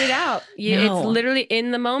edit it out. No. It's literally in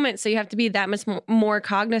the moment. So you have to be that much more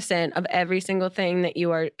cognizant of every single thing that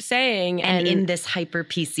you are saying. And in this hyper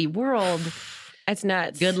PC world, it's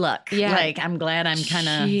nuts. good luck. Yeah. Like I'm glad I'm kind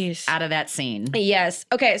Jeez. of out of that scene. Yes.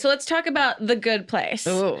 Okay. So let's talk about The Good Place.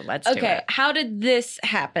 Oh, let's do Okay, it. how did this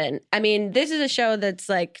happen? I mean, this is a show that's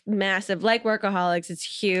like massive, like Workaholics. It's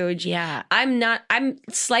huge. Yeah. I'm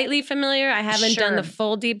slightly familiar. I haven't done the Sure.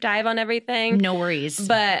 full deep dive on everything. No worries.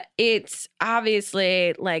 But it's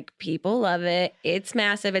obviously like people love it. It's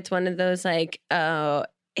massive. It's one of those like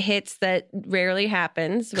hits that rarely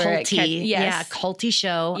happens. Where it culty, yes. culty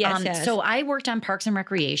show. Yes, yes. So I worked on Parks and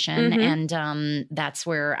Recreation, Mhm. and that's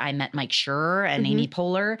where I met Mike Schur and Mhm. Amy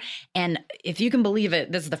Poehler. And if you can believe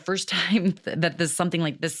it, this is the first time that something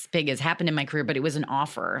like this big has happened in my career. But it was an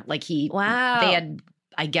offer. Like Wow. they had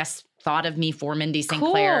I guess, thought of me for Mindy St.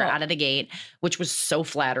 Clair out of the gate, which was so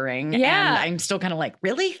flattering. Yeah. And I'm still kind of like,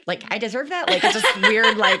 really? Like, I deserve that? Like, it's just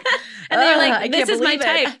weird. Like, and then you're like, this is my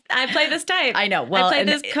type. I play this type. I know. Well, I play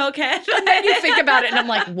this cokehead. And then you think about it and I'm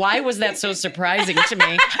like, why was that so surprising to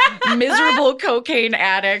me? Miserable cocaine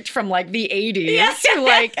addict from like the 80s who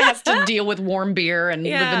like has to deal with warm beer and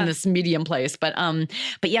live in this medium place. But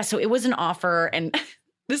yeah, so it was an offer, and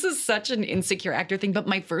this is such an insecure actor thing, but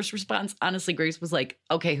my first response, honestly, Grace, was like,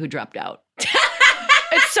 okay, who dropped out?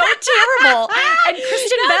 It's so terrible. And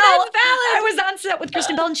Kristen Bell, I was on set with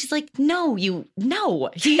Kristen Bell, and she's like, no,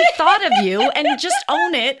 he thought of you, and just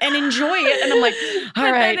own it and enjoy it. And I'm like,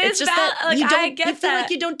 all right, it's just that like, you feel like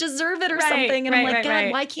you don't deserve it or something. And I'm like,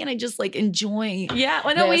 God, why can't I just like enjoy? Yeah,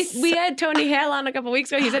 well, no, we had Tony Hale on a couple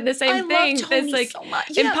weeks ago. He said the same thing. Love Tony this like so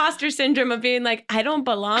much. imposter syndrome of being like, I don't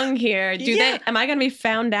belong here. Am I going to be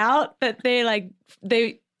found out that they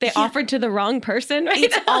offered to the wrong person? Right?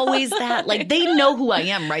 It's always that. Like, they know who I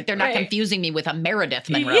am, right? They're not confusing me with a Meredith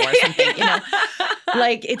Monroe or something, you know?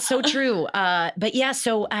 Like, it's so true. But yeah,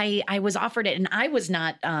 so I was offered it, and I was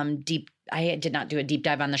not I did not do a deep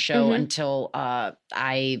dive on the show until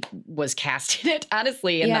I was cast in it,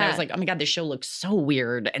 honestly. And then I was like, oh my God, this show looks so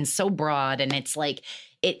weird and so broad. And it's like,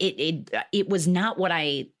 it was not what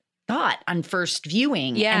I thought on first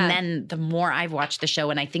viewing. Yeah. And then the more I've watched the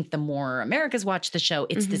show, and I think the more America's watched the show,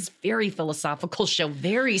 it's this very philosophical show,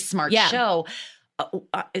 very smart show.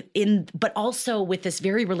 But also with this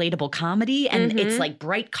very relatable comedy, and it's like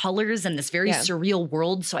bright colors and this very surreal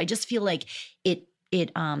world. So I just feel like it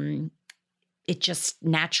just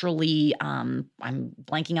naturally, I'm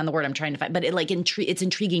blanking on the word I'm trying to find, but it's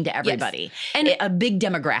intriguing to everybody. Yes. And a big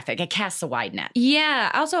demographic, it casts a wide net.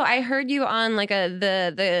 Yeah. Also, I heard you on like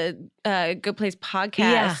the Good Place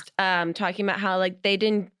podcast talking about how like they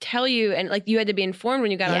didn't tell you, and like you had to be informed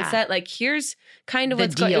when you got on set. Like, here's kind of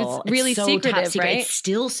what's going on. It's really so secretive, right? It's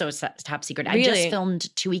still so top secret. Really? I just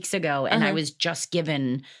filmed 2 weeks ago, and I was just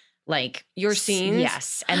given like your scenes,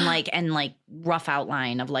 yes, and like rough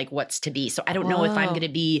outline of like what's to be. So I don't know if I'm going to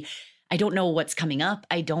be. I don't know what's coming up.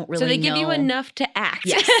 I don't really know. So they give you enough to act.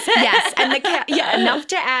 Yes, and enough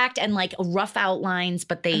to act and like rough outlines.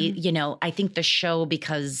 But they, you know, I think the show,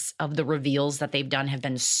 because of the reveals that they've done, have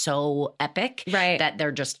been so epic, right, that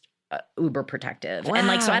they're just uber protective. Wow. And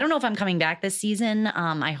like, so I don't know if I'm coming back this season.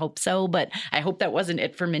 I hope so, but I hope that wasn't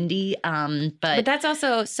it for Mindy. But that's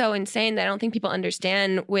also so insane that I don't think people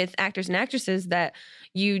understand with actors and actresses that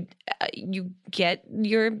you get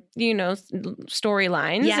your, you know,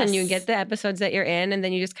 storylines and you get the episodes that you're in, and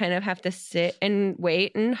then you just kind of have to sit and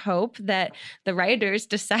wait and hope that the writers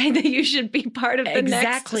decide that you should be part of the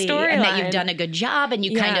next storyline. And that you've done a good job, and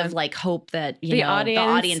you kind of like hope that, the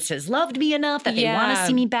audience has loved me enough that they want to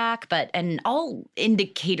see me back. And all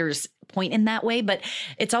indicators point in that way, but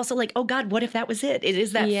it's also like, oh God, what if that was it? It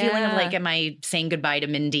is that feeling of like, am I saying goodbye to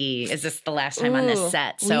Mindy? Is this the last time on this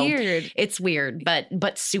set? So weird. It's weird,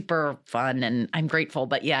 but super fun, and I'm grateful.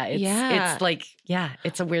 But it's like,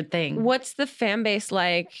 it's a weird thing. What's the fan base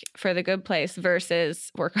like for The Good Place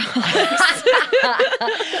versus Workaholics?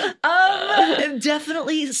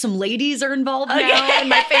 Definitely some ladies are involved now in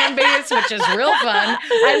my fan base, which is real fun.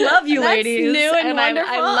 I love you, ladies. New and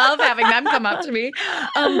wonderful. I love having them come up to me.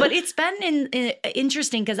 But it's been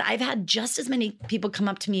interesting because I've had just as many people come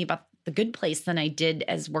up to me about The Good Place than I did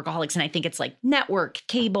as Workaholics. And I think it's like network,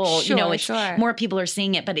 cable, more people are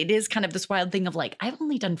seeing it. But it is kind of this wild thing of like, I've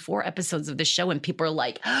only done 4 episodes of the show, and people are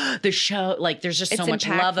like, the show, like there's just so much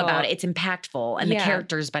love about it. It's impactful, and the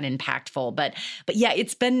character's been impactful. But yeah,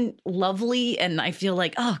 it's been lovely. And I feel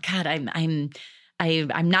like, oh God, I'm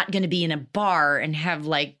not going to be in a bar and have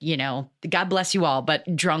like, you know, God bless you all, but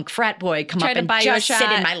drunk frat boy come up and just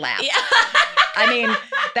sit in my lap. Yeah. I mean,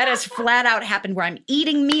 that has flat out happened where I'm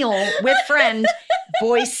eating meal with friend,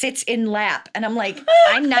 boy sits in lap. And I'm like,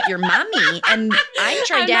 I'm not your mommy. And I'm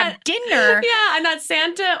trying to have dinner. Yeah, I'm not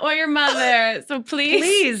Santa or your mother. So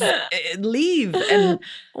please leave. And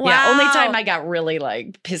only time I got really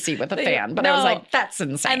like pissy with a fan. But I was like, that's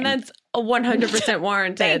insane. And that's 100%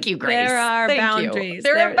 warranted. Thank you, Grace. There are boundaries.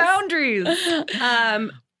 There are boundaries.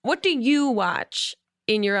 What do you watch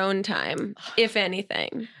in your own time, if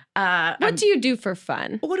anything? What do you do for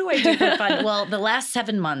fun? What do I do for fun? Well, the last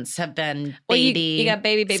 7 months have been baby. You got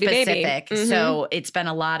baby specific. Mm-hmm. So it's been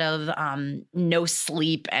a lot of no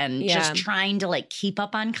sleep and just trying to like keep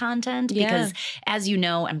up on content because, as you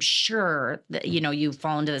know, I'm sure that you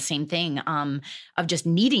fall into the same thing of just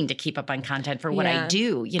needing to keep up on content for what I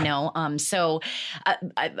do. So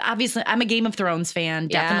obviously, I'm a Game of Thrones fan.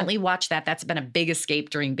 Definitely watch that. That's been a big escape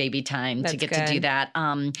during baby time to get to do that.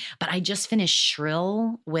 But I just finished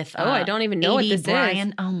Shrill with with I don't even know what this Bryan.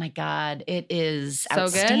 is. Oh my God, it is so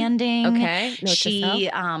outstanding. Good. Okay,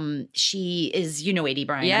 she is Aidy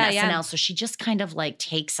Bryant on SNL, so she just kind of like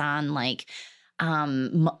takes on like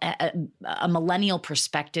a millennial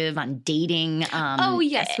perspective on dating.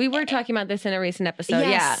 Yes, we were talking about this in a recent episode.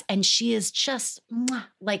 Yes, and she is just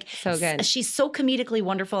like so good. She's so comedically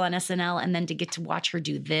wonderful on SNL, and then to get to watch her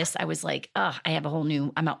do this, I was like, I have a whole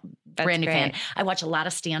new. I'm a brand new fan. I watch a lot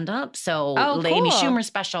of stand up, so the Amy Schumer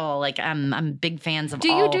special. Like I'm big fans of.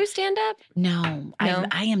 Do you do stand up? No.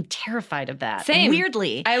 I am terrified of that. Same.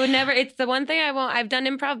 Weirdly, I would never. It's the one thing I won't. I've done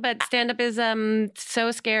improv, but stand up is so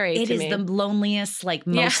scary. It to is me. the loneliest, like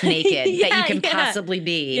most naked that you can possibly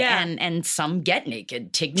be. Yeah. And some get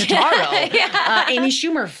naked. Tig Notaro. Amy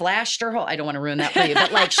Schumer flashed her whole. I don't want to ruin that for you,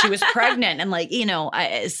 but like she was pregnant and like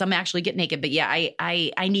some actually get naked. But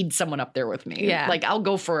I need someone up there with me. Yeah, like I'll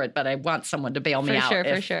go for it, but I want someone to bail me out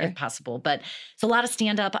if possible. But it's a lot of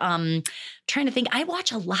stand up. Trying to think. I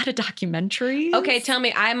watch a lot of documentaries. Okay, tell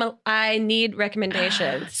me. I need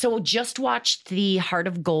recommendations. So just watched The Heart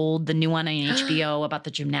of Gold, the new one on HBO about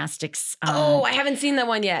the gymnastics. I haven't seen that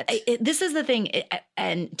one yet. This is the thing,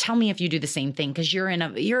 and tell me if you do the same thing, because you're in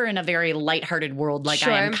a very lighthearted world, like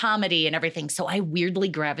I am, comedy and everything. So I weirdly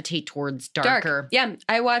gravitate towards darker. Yeah,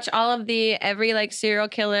 I watch all of every like serial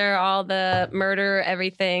killer, all the murder,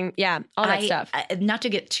 everything. Yeah, all that stuff. Not to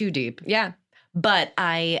get too deep. Yeah, but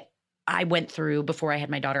I went through, before I had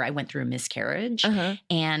my daughter, I went through a miscarriage,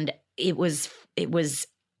 and it was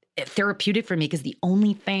therapeutic for me because the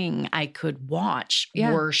only thing I could watch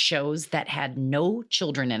were shows that had no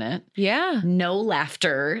children in it. Yeah. No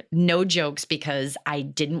laughter, no jokes, because I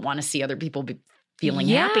didn't want to see other people feeling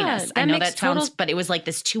happiness. I know that sounds, but it was like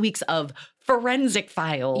this 2 weeks of forensic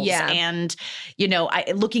files. Yeah. And,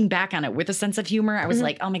 looking back on it with a sense of humor, I was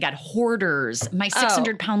like, oh my God, hoarders, my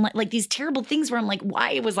 600-pound, like these terrible things where I'm like,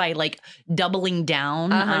 why was I like doubling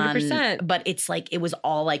down? 100%. But it's like, it was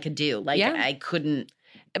all I could do. Like I couldn't.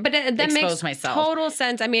 But that makes total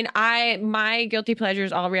sense. I mean, my guilty pleasure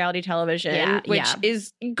is all reality television, which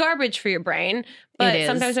is garbage for your brain. But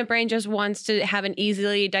sometimes my brain just wants to have an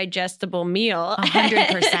easily digestible meal.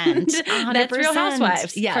 100%. That's Real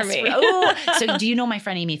Housewives for me. So do you know my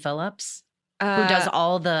friend Amy Phillips? Who does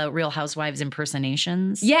all the Real Housewives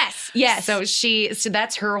impersonations? Yes. So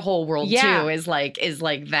that's her whole world too. Is like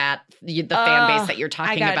that the fan base that you're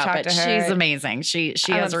talking about. But she's amazing. She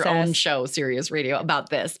has her own show, Sirius Radio,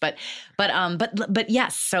 about this. But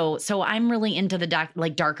yes. So I'm really into the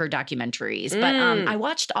darker documentaries. But I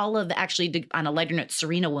watched all of actually on a lighter note,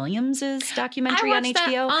 Serena Williams's documentary on HBO.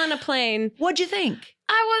 That on a plane. What'd you think?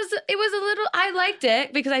 I liked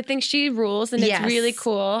it because I think she rules and it's really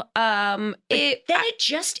cool. Then it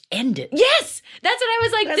just ended. Yes. That's what I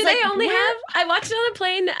was like. Do they only have, I watched it on the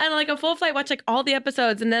plane and like a full flight, watched like all the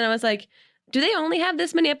episodes. And then I was like, do they only have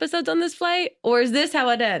this many episodes on this flight? Or is this how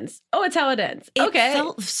it ends? Oh, it's how it ends. Okay. It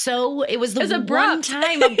was the abrupt. One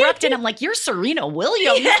time abrupt. And I'm like, you're Serena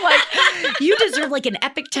Williams. Yeah. Like, you deserve like an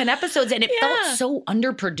epic 10 episodes. And it felt so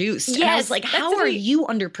underproduced. Yes. And I was like, how are you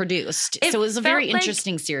underproduced? So it was a very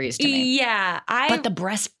interesting series to me. Yeah. But the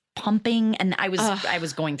breast pumping, and I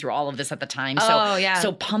was going through all of this at the time.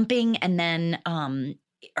 So pumping, and then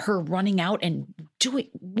her running out and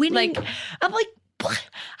winning. I'm like,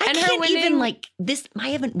 I can't even like this. I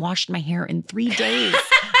haven't washed my hair in 3 days.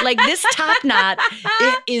 Like this top knot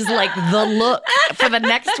is like the look for the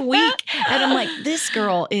next week. And I'm like, this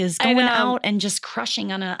girl is going out and just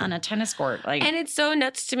crushing on a tennis court. Like, and it's so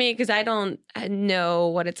nuts to me because I don't know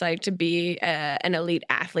what it's like to be an elite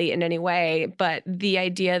athlete in any way. But the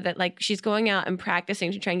idea that like she's going out and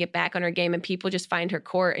practicing to try and get back on her game, and people just find her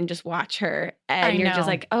court and just watch her, and you're just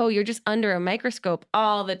like, oh, you're just under a microscope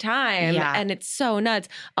all the time. Yeah. And it's so nuts.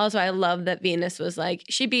 Also, I love that Venus was like,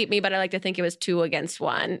 she beat me, but I like to think it was 2 against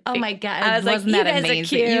 1. Oh my God. I was Wasn't like, that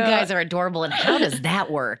amazing? You guys are adorable. And how does that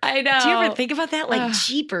work? I know. Do you ever think about that? Like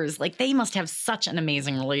jeepers, like they must have such an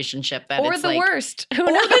amazing relationship. That or it's the like, worst. Or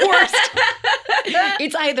the worst.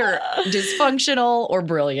 It's either dysfunctional or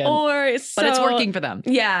brilliant. But it's working for them.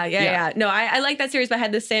 Yeah. No, I like that series, but I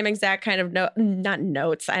had the same exact kind of not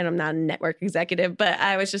notes. I'm not a network executive, but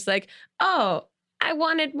I was just like, oh, I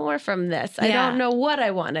wanted more from this. I don't know what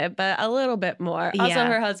I wanted, but a little bit more. Yeah. Also,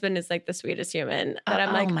 her husband is like the sweetest human. But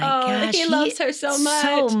I'm like, gosh, he loves her so much.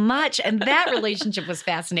 So much. And that relationship was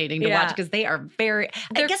fascinating to watch because they are I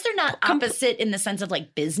guess they're not opposite in the sense of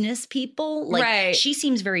like business people. Like she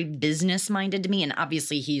seems very business minded to me. And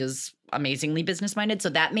obviously he is amazingly business-minded. So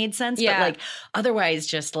that made sense. Yeah. But like otherwise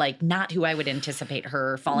just like not who I would anticipate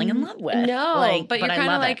her falling in love with. No, like, but you're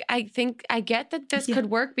kind of like, it. I think I get that this could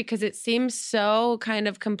work because it seems so kind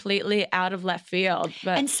of completely out of left field.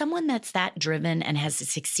 But And someone that's that driven and has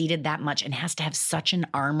succeeded that much and has to have such an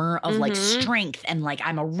armor of like strength and like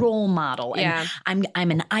I'm a role model and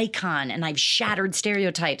I'm an icon and I've shattered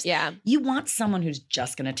stereotypes. Yeah. You want someone who's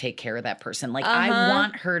just going to take care of that person. Like I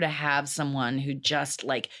want her to have someone who just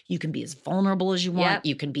like, you can be as vulnerable as you want. Yep.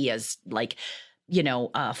 You can be as like, you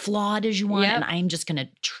know, flawed as you want. Yep. And I'm just going to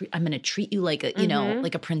I'm going to treat you like a, you know,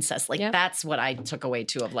 like a princess. Like that's what I took away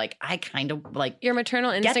too of like, I kind of like. Your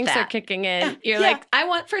maternal instincts are kicking in. You're Yeah. like, I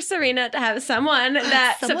want for Serena to have someone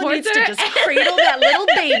that Someone supports needs her. to just cradle that little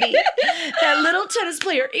baby, that little tennis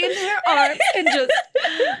player in her arms and just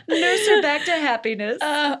nurse her back to happiness.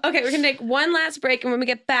 Okay, we're going to take one last break. And when we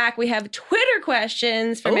get back, we have Twitter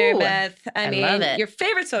questions for Mary Ooh, Beth. I mean, love it. your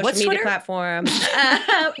favorite social What's media Twitter? platform.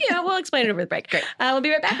 We'll explain it over the break. Great. We'll be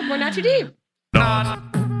right back with more Not Too Deep. Not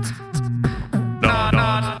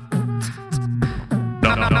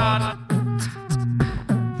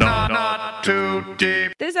too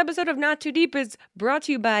deep. This episode of Not Too Deep is brought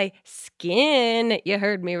to you by Skin. You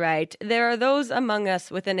heard me right. There are those among us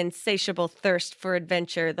with an insatiable thirst for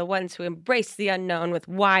adventure, the ones who embrace the unknown with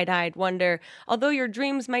wide-eyed wonder. Although your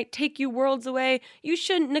dreams might take you worlds away, you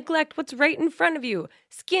shouldn't neglect what's right in front of you.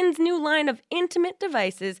 Skin's new line of intimate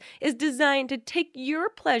devices is designed to take your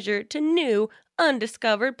pleasure to new,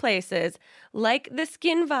 undiscovered places. Like the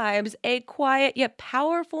Skin Vibes, a quiet yet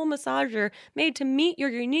powerful massager made to meet your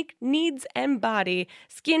unique needs and body.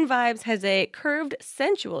 Skin Vibes has a curved,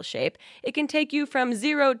 sensual shape. It can take you from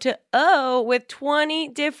 0 to O with 20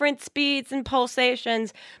 different speeds and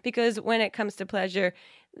pulsations, because when it comes to pleasure,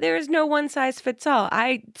 there is no one size fits all.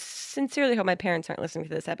 I sincerely hope my parents aren't listening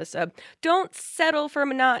to this episode. Don't settle for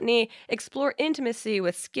monotony. Explore intimacy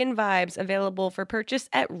with Skin Vibes, available for purchase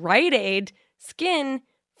at Rite Aid. Skin,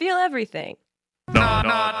 feel everything.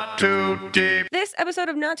 Not too deep. This episode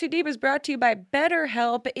of Not Too Deep is brought to you by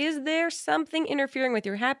BetterHelp. Is there something interfering with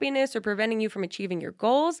your happiness or preventing you from achieving your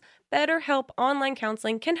goals? BetterHelp Online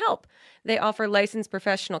Counseling can help. They offer licensed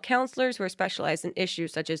professional counselors who are specialized in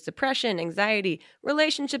issues such as depression, anxiety,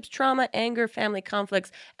 relationships, trauma, anger, family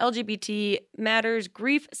conflicts, LGBT matters,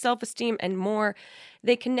 grief, self-esteem, and more.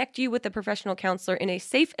 They connect you with a professional counselor in a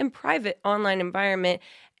safe and private online environment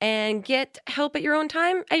and get help at your own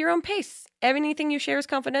time, at your own pace. Anything you share is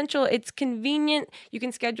confidential. It's convenient. You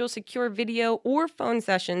can schedule secure video or phone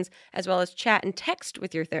sessions, as well as chat and text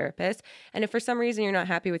with your therapist. And if for some reason you're not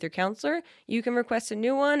happy with your counselor, you can request a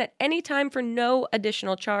new one at any time for no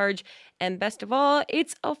additional charge. And best of all,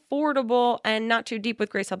 it's affordable. And Not Too Deep with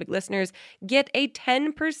Grace Helbig listeners get a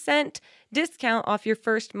 10% discount off your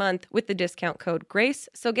first month with the discount code GRACE.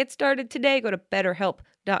 So get started today. Go to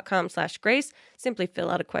betterhelp.com/grace. Simply fill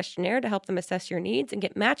out a questionnaire to help them assess your needs and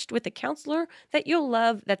get matched with a counselor that you'll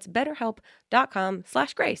love. That's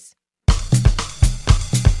betterhelp.com/grace.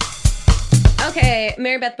 Okay,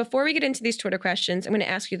 Mary Beth, before we get into these Twitter questions, I'm going to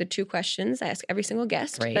ask you the two questions I ask every single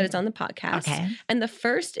guest that is on the podcast. Okay. And the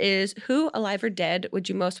first is, who, alive or dead, would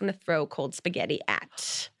you most want to throw cold spaghetti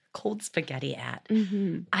at? Cold spaghetti at.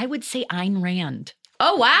 Mm-hmm. I would say Ayn Rand.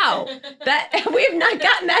 Oh, wow. That we have not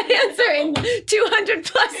gotten that answer in 200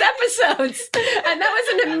 plus episodes. And that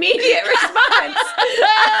was an immediate response.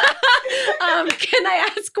 Can I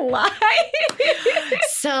ask why?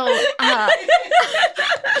 So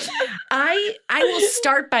I will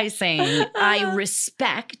start by saying I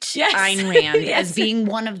respect Ayn Rand as being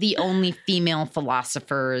one of the only female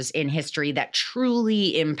philosophers in history that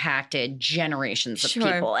truly impacted generations of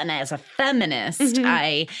people. And as a feminist,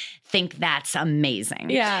 I think that's amazing.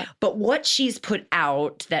 Yeah. But what she's put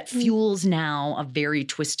out that fuels now a very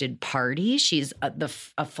twisted party. She's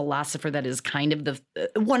a philosopher that is kind of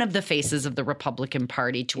one of the faces of the Republican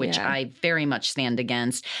Party, to which I very much stand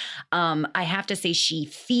against. I have to say she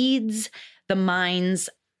feeds the minds,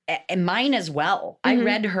 and mine as well. I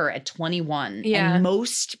read her at 21. And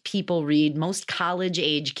most college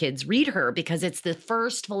age kids read her because it's the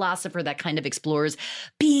first philosopher that kind of explores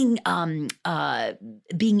being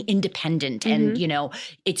independent and, you know,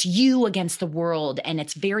 it's you against the world. And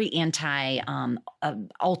it's very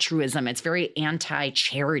anti-altruism. It's very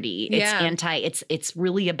anti-charity. It's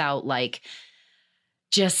really about like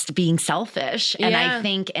just being selfish. And I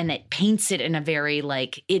think, and it paints it in a very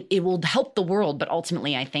like, it will help the world, but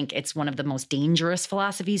ultimately I think it's one of the most dangerous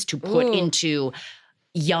philosophies to put into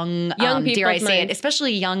young dare I say it,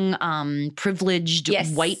 especially young privileged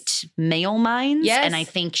white male minds. And I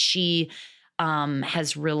think she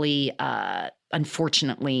has really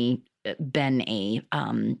unfortunately been a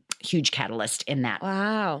huge catalyst in that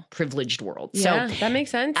privileged world. Yeah, so that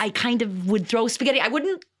makes sense. I kind of would throw spaghetti. I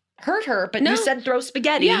wouldn't hurt her, but you said throw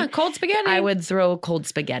spaghetti. Yeah, cold spaghetti. I would throw cold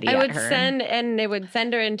spaghetti at her. It would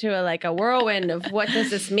send her into a whirlwind of what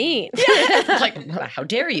does this mean? Like, how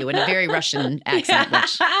dare you, in a very Russian accent,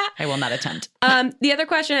 which I will not attempt. The other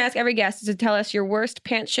question I ask every guest is to tell us your worst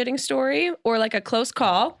pants shitting story or like a close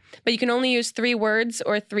call, but you can only use 3 words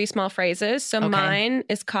or 3 small phrases. So mine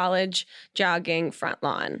is college, jogging, front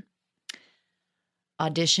lawn.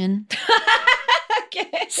 Audition.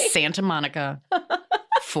 Santa Monica.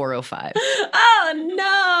 405.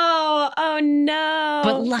 Oh no.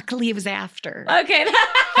 But luckily it was after. Okay.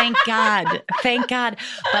 Thank God.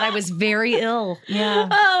 But I was very ill. Yeah.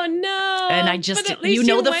 Oh no. And I just, the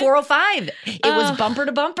 405. It was bumper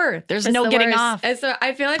to bumper. There's no getting off. And so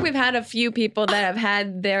I feel like we've had a few people that have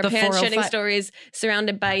had their pants shitting stories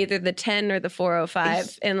surrounded by either the 10 or the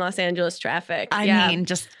 405 in Los Angeles traffic. I mean,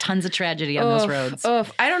 just tons of tragedy on those roads.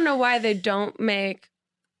 I don't know why they don't make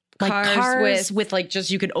like cars with like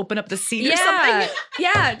just you could open up the seat or something.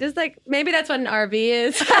 Yeah, just like maybe that's what an RV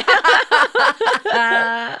is.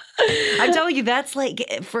 I'm telling you, that's like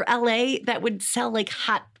for LA, that would sell like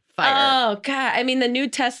hot fire. Oh God. I mean, the new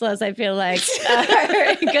Teslas, I feel like,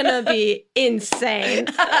 are gonna be insane.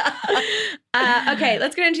 Okay,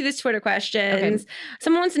 let's get into these Twitter questions. Okay.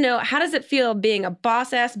 Someone wants to know, how does it feel being a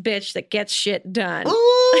boss-ass bitch that gets shit done?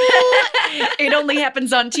 It only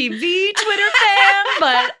happens on TV, Twitter fan,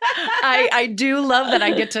 but I do love that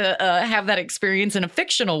I get to have that experience in a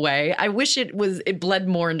fictional way. I wish it bled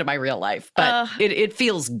more into my real life, but it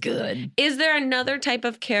feels good. Is there another type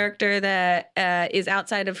of character that is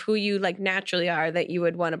outside of who you like naturally are that you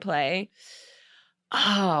would want to play?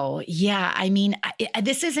 Oh, yeah. I mean,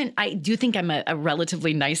 I do think I'm a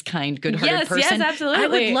relatively nice, kind, good-hearted person. Yes, absolutely. I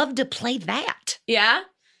would love to play that. Yeah?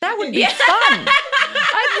 That would be fun.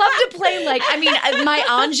 I'd love to play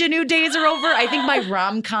my ingenue days are over. I think my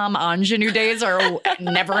rom-com ingenue days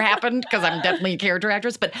never happened because I'm definitely a character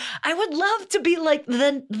actress. But I would love to be like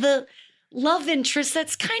the love interest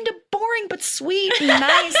that's kind of boring but sweet and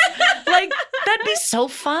nice. Like, that'd be so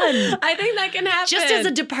fun. I think that can happen. Just as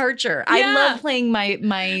a departure. Yeah. I love playing my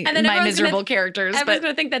miserable characters. Everyone's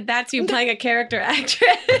going to think that that's you playing a character actress.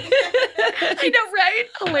 I know, right?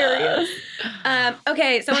 Hilarious.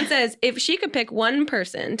 Okay, someone says, if she could pick one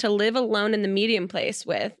person to live alone in the medium place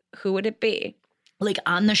with, who would it be? Like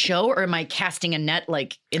on the show, or am I casting a net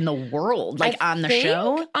like in the world? Like on the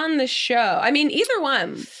show? On the show. I mean, either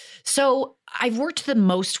one. So I've worked the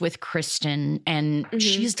most with Kristen, and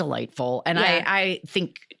she's delightful. And I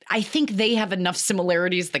think they have enough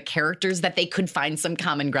similarities, the characters, that they could find some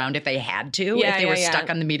common ground if they had to, if they were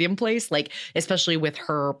stuck on the medium place, like especially with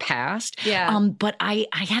her past. Yeah. But I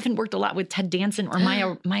haven't worked a lot with Ted Danson or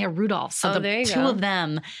Maya Rudolph. So the two of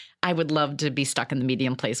them, I would love to be stuck in the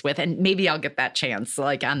medium place with, and maybe I'll get that chance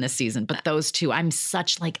like on this season. But those two, I'm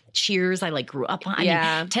such like Cheers. I like grew up on.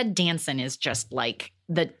 I mean, Ted Danson is just like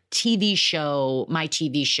the TV show, my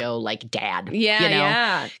TV show, like dad. Yeah, you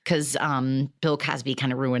know? Because Bill Cosby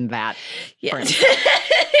kind of ruined that. Yes.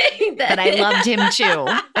 But I loved him too.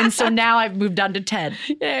 And so now I've moved on to Ted.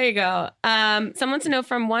 There you go. Someone wants to know,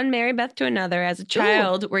 from one Mary Beth to another, as a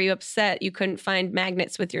child, were you upset you couldn't find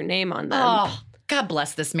magnets with your name on them? Oh, God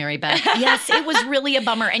bless this Mary Beth. Yes, it was really a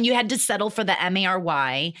bummer. And you had to settle for the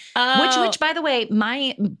Mary, which by the way,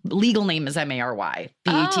 my legal name is Mary,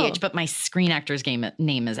 Beth, but my Screen Actors name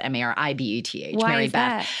is Maribeth. Why Mary is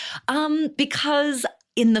Beth. that? Because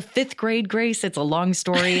in the 5th grade, Grace, it's a long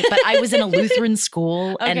story, but I was in a Lutheran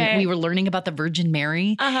school and we were learning about the Virgin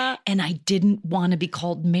Mary, and I didn't want to be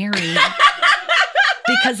called Mary.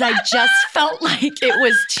 Because I just felt like it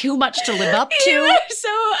was too much to live up to. You were so...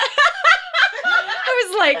 I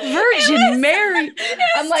was like, Virgin Mary.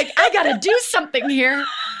 I'm like, I gotta do something here.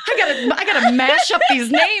 I gotta mash up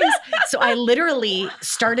these names. So I literally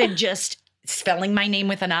started just spelling my name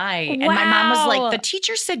with an I. And my mom was like, the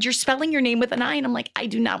teacher said you're spelling your name with an I. And I'm like, I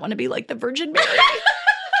do not want to be like the Virgin Mary.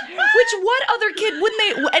 Which what other kid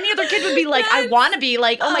any other kid would be like, I want to be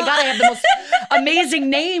like, oh my God, I have the most amazing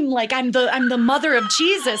name. Like I'm the mother of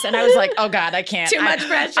Jesus. And I was like, oh God, I can't. Too much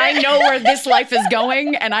pressure. I know where this life is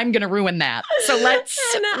going and I'm going to ruin that. So let's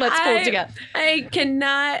pull it together. I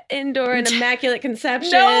cannot endure an immaculate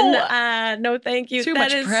conception. No, thank you. Too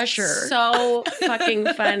much pressure. So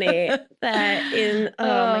fucking funny. Oh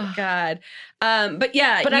my God.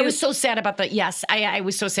 But I was so sad about I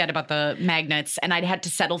was so sad about the magnets, and I'd had to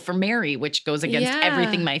settle for Mary, which goes against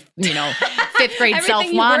everything my 5th grade self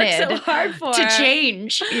wanted so hard for. to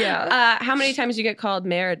change. Yeah. How many times do you get called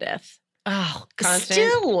Meredith? Oh,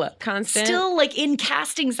 Constant. Still like in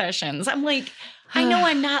casting sessions. I'm like, I know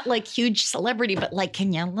I'm not like huge celebrity, but like,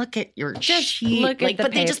 can you look at your sheet? look at like, the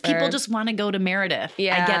but paper. people just want to go to Meredith.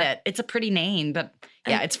 Yeah. I get it. It's a pretty name, but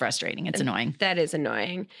yeah, it's frustrating. It's annoying. That is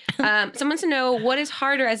annoying. Someone wants to know, what is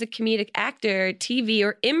harder as a comedic actor, TV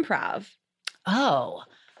or improv? Oh,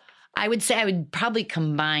 I would say I would probably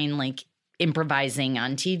combine like improvising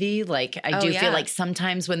on TV. Like I do feel like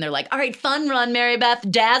sometimes when they're like, all right, fun run, Mary Beth,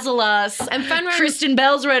 dazzle us. And fun run. Kristen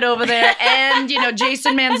Bell's right over there. And,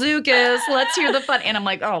 Jason Mantzoukas, let's hear the fun. And I'm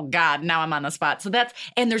like, oh God, now I'm on the spot. So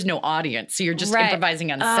and there's no audience. So you're just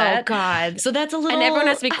improvising on set. Oh God. So that's a little. And everyone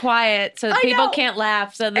has to be quiet so people can't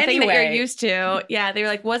laugh. So the thing that you're used to. Yeah. They were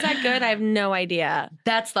like, was that good? I have no idea.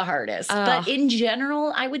 That's the hardest. But in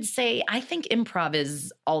general, I would say, I think improv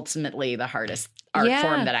is ultimately the hardest art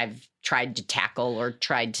form that I've tried to tackle or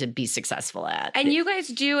tried to be successful at. And you guys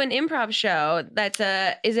do an improv show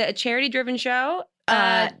is it a charity-driven show?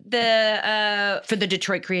 For the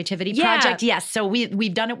Detroit Creativity Project. Yes. So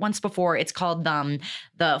we've done it once before. It's called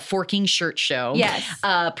the Forking Shirt Show. Yes.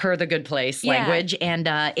 Per the Good Place language. And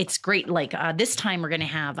it's great. Like this time we're going to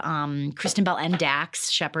have Kristen Bell and Dax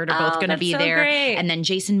Shepard are both going to be there. Great. And then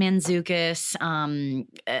Jason Mantzoukas,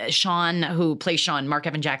 Sean, who plays Sean, Mark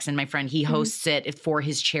Evan Jackson, my friend, he hosts it for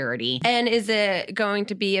his charity. And is it going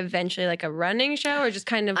to be eventually like a running show or just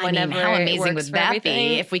kind of whenever how amazing would that everything?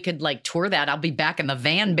 be? If we could like tour that, I'll be back in the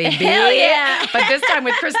van, baby. Hell yeah. But this time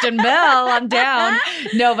with Kristen Bell, I'm down.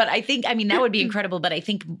 No, but I think, that would be incredible. But I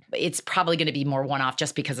think it's probably going to be more one-off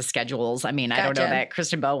just because of schedules. I don't know that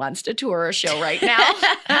Kristen Bell wants to tour a show right now.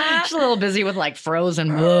 She's a little busy with like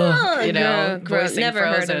Frozen, voicing never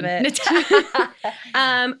Frozen. heard of it.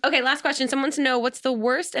 Okay, last question. Someone wants to know, what's the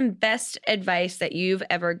worst and best advice that you've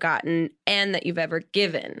ever gotten and that you've ever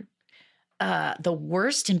given? The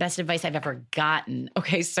worst and best advice I've ever gotten.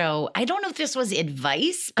 Okay, so I don't know if this was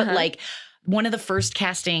advice, but like one of the first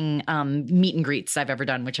casting meet and greets I've ever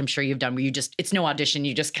done, which I'm sure you've done, where it's no audition,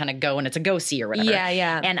 you just kind of go and it's a go see or whatever.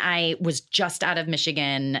 Yeah. And I was just out of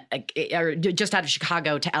Michigan, or just out of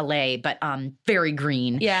Chicago to LA, but very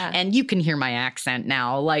green. Yeah. And you can hear my accent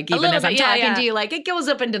now, like even as I'm talking to you, like it goes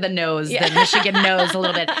up into the nose, the Michigan nose a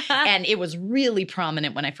little bit. And it was really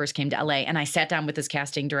prominent when I first came to LA. And I sat down with this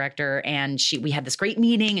casting director and we had this great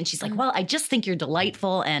meeting and she's like, well, I just think you're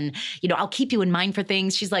delightful and, I'll keep you in mind for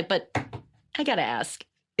things. She's like, but I got to ask,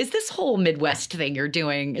 is this whole Midwest thing you're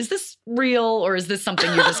doing, is this real or is this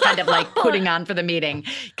something you're just kind of like putting on for the meeting?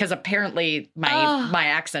 Because apparently my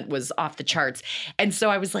accent was off the charts. And so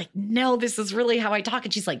I was like, no, this is really how I talk.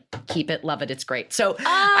 And she's like, keep it, love it, it's great. So,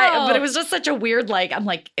 but it was just such a weird, I'm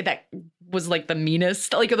like, that was like the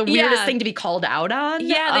meanest, like the weirdest thing to be called out on.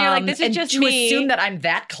 Yeah, they're like, this is just to me. assume that I'm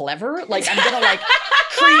that clever, like I'm gonna like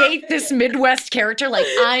create this Midwest character. Like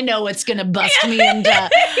I know it's gonna bust me into,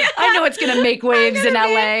 I know it's gonna make waves in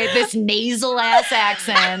LA. This nasal ass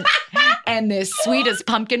accent and this sweet as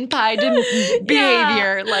pumpkin pie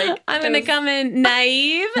behavior. Like I'm gonna come in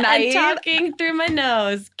naive and talking through my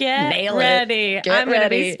nose. Get ready. I'm gonna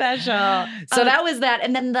be special. So that was that.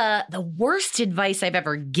 And then the worst advice I've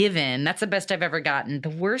ever given. That's the best I've ever gotten.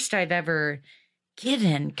 The worst I've ever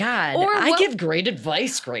given. God, I give great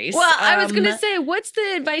advice, Grace. Well, I was going to say, what's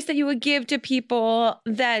the advice that you would give to people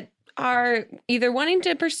that are either wanting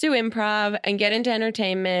to pursue improv and get into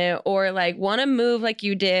entertainment or like want to move like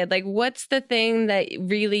you did? Like, what's the thing that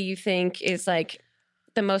really you think is like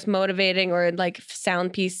the most motivating or like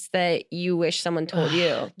sound piece that you wish someone told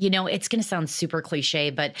you? It's going to sound super cliche,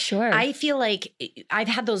 but sure. I feel like I've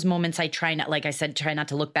had those moments I try not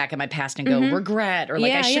to look back at my past and go regret or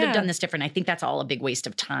like I should have done this different. I think that's all a big waste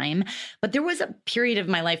of time. But there was a period of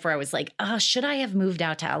my life where I was like, should I have moved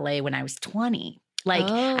out to LA when I was 20? Like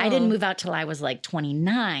I didn't move out till I was like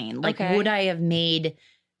 29. Like would I have made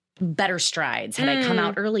better strides had I come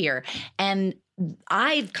out earlier? And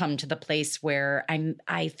I've come to the place where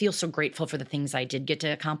I feel so grateful for the things I did get to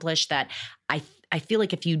accomplish that I feel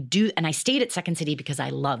like if you do, and I stayed at Second City because I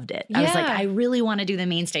loved it. I was like, I really want to do the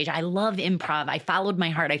main stage. I love improv. I followed my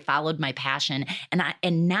heart. I followed my passion.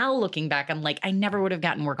 And now looking back, I'm like, I never would have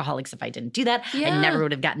gotten Workaholics if I didn't do that. I never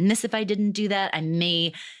would have gotten this if I didn't do that. I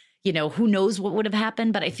may, who knows what would have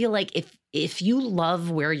happened. But I feel like if you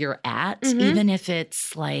love where you're at, even if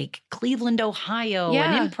it's like Cleveland, Ohio,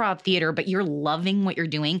 an improv theater, but you're loving what you're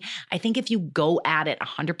doing, I think if you go at it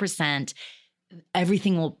 100%,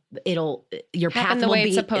 everything your path will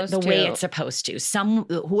be the way it's supposed to.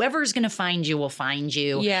 Whoever's going to find you will find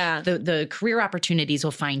you. Yeah. The career opportunities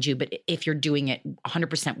will find you, but if you're doing it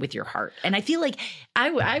 100% with your heart. And I feel like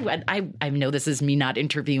I know this is me not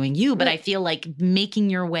interviewing you, but I feel like making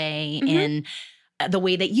your way in the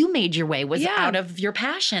way that you made your way was out of your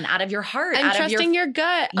passion, out of your heart, and out trusting of your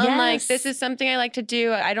gut. Yes. I'm like, this is something I like to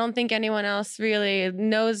do. I don't think anyone else really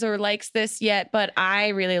knows or likes this yet, but I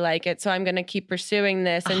really like it. So I'm going to keep pursuing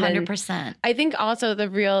this. And 100%. I think also the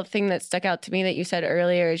real thing that stuck out to me that you said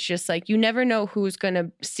earlier is just like, you never know who's going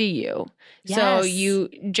to see you. Yes. So you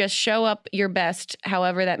just show up your best,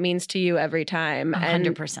 however that means to you every time.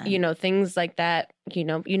 100%. And, you know, things like that, you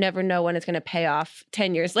know, you never know when it's going to pay off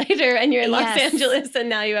 10 years later and you're in Los Angeles and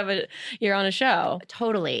now you're on a show.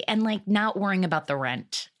 Totally. And like not worrying about the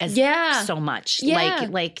rent as so much. Yeah.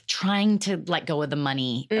 Like trying to let go of the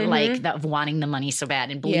money, like of wanting the money so bad.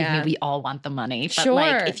 And believe me, we all want the money. But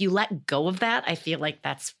like if you let go of that, I feel like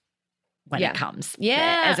that's when it comes.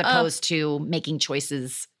 Yeah. As opposed to making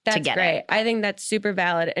choices That's to get great. it. I think that's super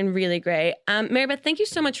valid and really great. Mary Beth, thank you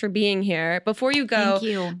so much for being here. Before you go, Thank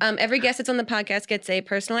you. Every guest that's on the podcast gets a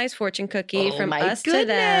personalized fortune cookie from my us to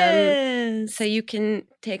them. So you can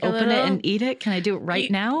take Open it and eat it. Can I do it right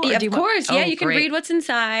now? Yeah, of course. Oh, you can read what's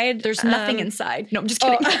inside. There's nothing inside. No, I'm just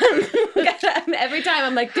kidding. Every time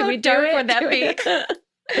I'm like, did How we do dark it? would that be?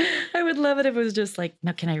 I would love it if it was just like,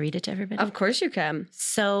 no, can I read it to everybody? Of course you can.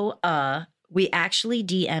 So, we actually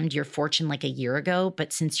DM'd your fortune like a year ago,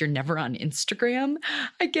 but since you're never on Instagram,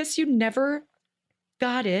 I guess you never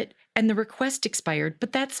got it. And the request expired,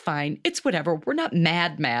 but that's fine. It's whatever. We're not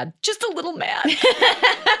mad, just a little mad.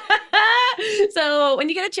 So when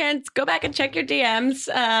you get a chance, go back and check your DMs.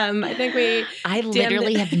 I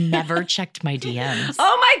literally have never checked my DMs.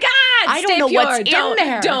 Oh my God! I don't know what's in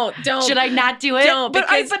there. Don't. Should I not do it? Don't. But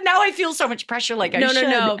now I feel so much pressure. Like I should.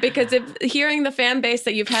 No. Because if hearing the fan base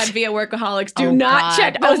that you've had via Workaholics, do not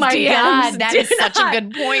check those DMs. Oh my DMs. God, that is such a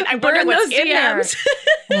good point. I wonder what's in there.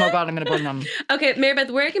 Oh my God, I'm gonna burn them. Okay, Mary Beth,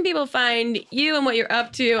 where can people find you and what you're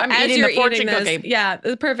up to I'm as eating you're the fortune eating this? cookie. Yeah,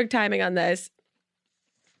 the perfect timing on this.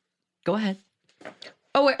 Go ahead.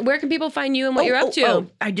 Oh, where can people find you and what you're up to? Oh,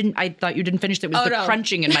 I thought you didn't finish. It was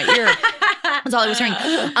crunching in my ear. That's all I was hearing.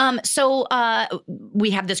 So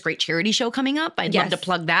we have this great charity show coming up. I'd love to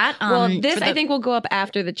plug that. I think will go up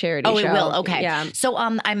after the charity show. Oh, it will. Okay. Yeah. So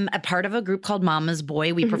I'm a part of a group called Mama's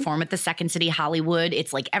Boy. We perform at the Second City Hollywood.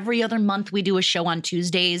 It's like every other month we do a show on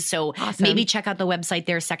Tuesdays. So maybe check out the website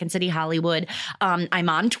there, Second City Hollywood. I'm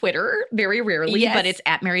on Twitter very rarely, but it's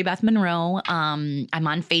at Mary Beth Monroe. I'm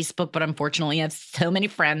on Facebook, but unfortunately I have so many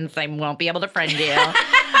friends I won't be able to friend you.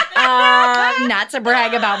 Not to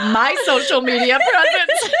brag about my social media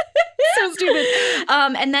presence. So stupid.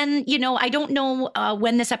 And then, I don't know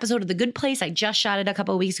when this episode of The Good Place, I just shot it a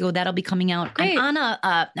couple of weeks ago. That'll be coming out. Great. I'm on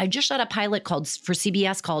I just shot a pilot for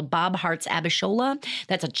CBS called Bob Hart's Abishola.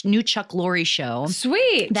 That's a new Chuck Lorre show.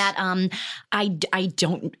 Sweet. That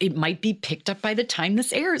it might be picked up by the time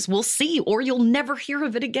this airs. We'll see. Or you'll never hear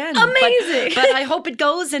of it again. Amazing. But I hope it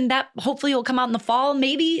goes, and that hopefully will come out in the fall,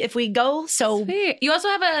 maybe, if we go. So Sweet. You also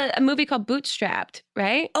have a movie called Bootstrapped,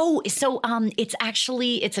 right? Oh, so it's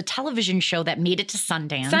a television show that made it to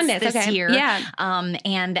Sundance this year. Yeah.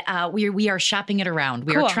 And we are shopping it around.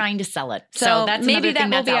 We are trying to sell it. So that's maybe another thing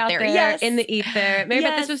that will that's be out there. Yes. In the ether. Mary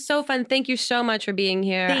Beth, this was so fun. Thank you so much for being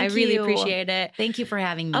here. I really appreciate it. Thank you for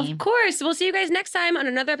having me. Of course. We'll see you guys next time on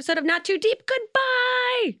another episode of Not Too Deep.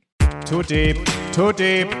 Goodbye. Too deep, too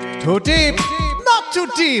deep, too deep, not too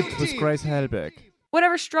deep with Grace Helbig.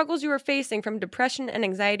 Whatever struggles you are facing, from depression and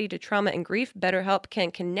anxiety to trauma and grief, BetterHelp can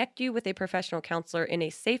connect you with a professional counselor in a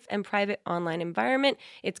safe and private online environment.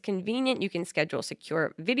 It's convenient. You can schedule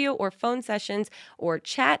secure video or phone sessions or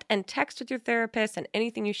chat and text with your therapist, and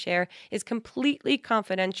anything you share is completely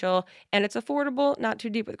confidential, and it's affordable. Not Too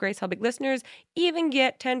Deep with Grace Helbig listeners even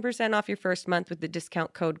get 10% off your first month with the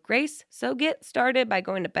discount code GRACE. So get started by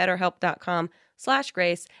going to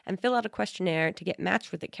betterhelp.com/Grace and fill out a questionnaire to get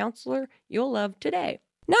matched with a counselor you'll love today.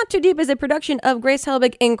 Not Too Deep is a production of Grace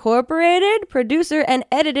Helbig Incorporated, producer and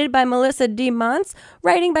edited by Melissa D. Montz,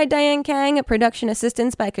 writing by Diane Kang, production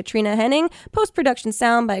assistance by Katrina Henning, post-production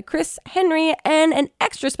sound by Chris Henry, and an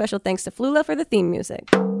extra special thanks to Flula for the theme music.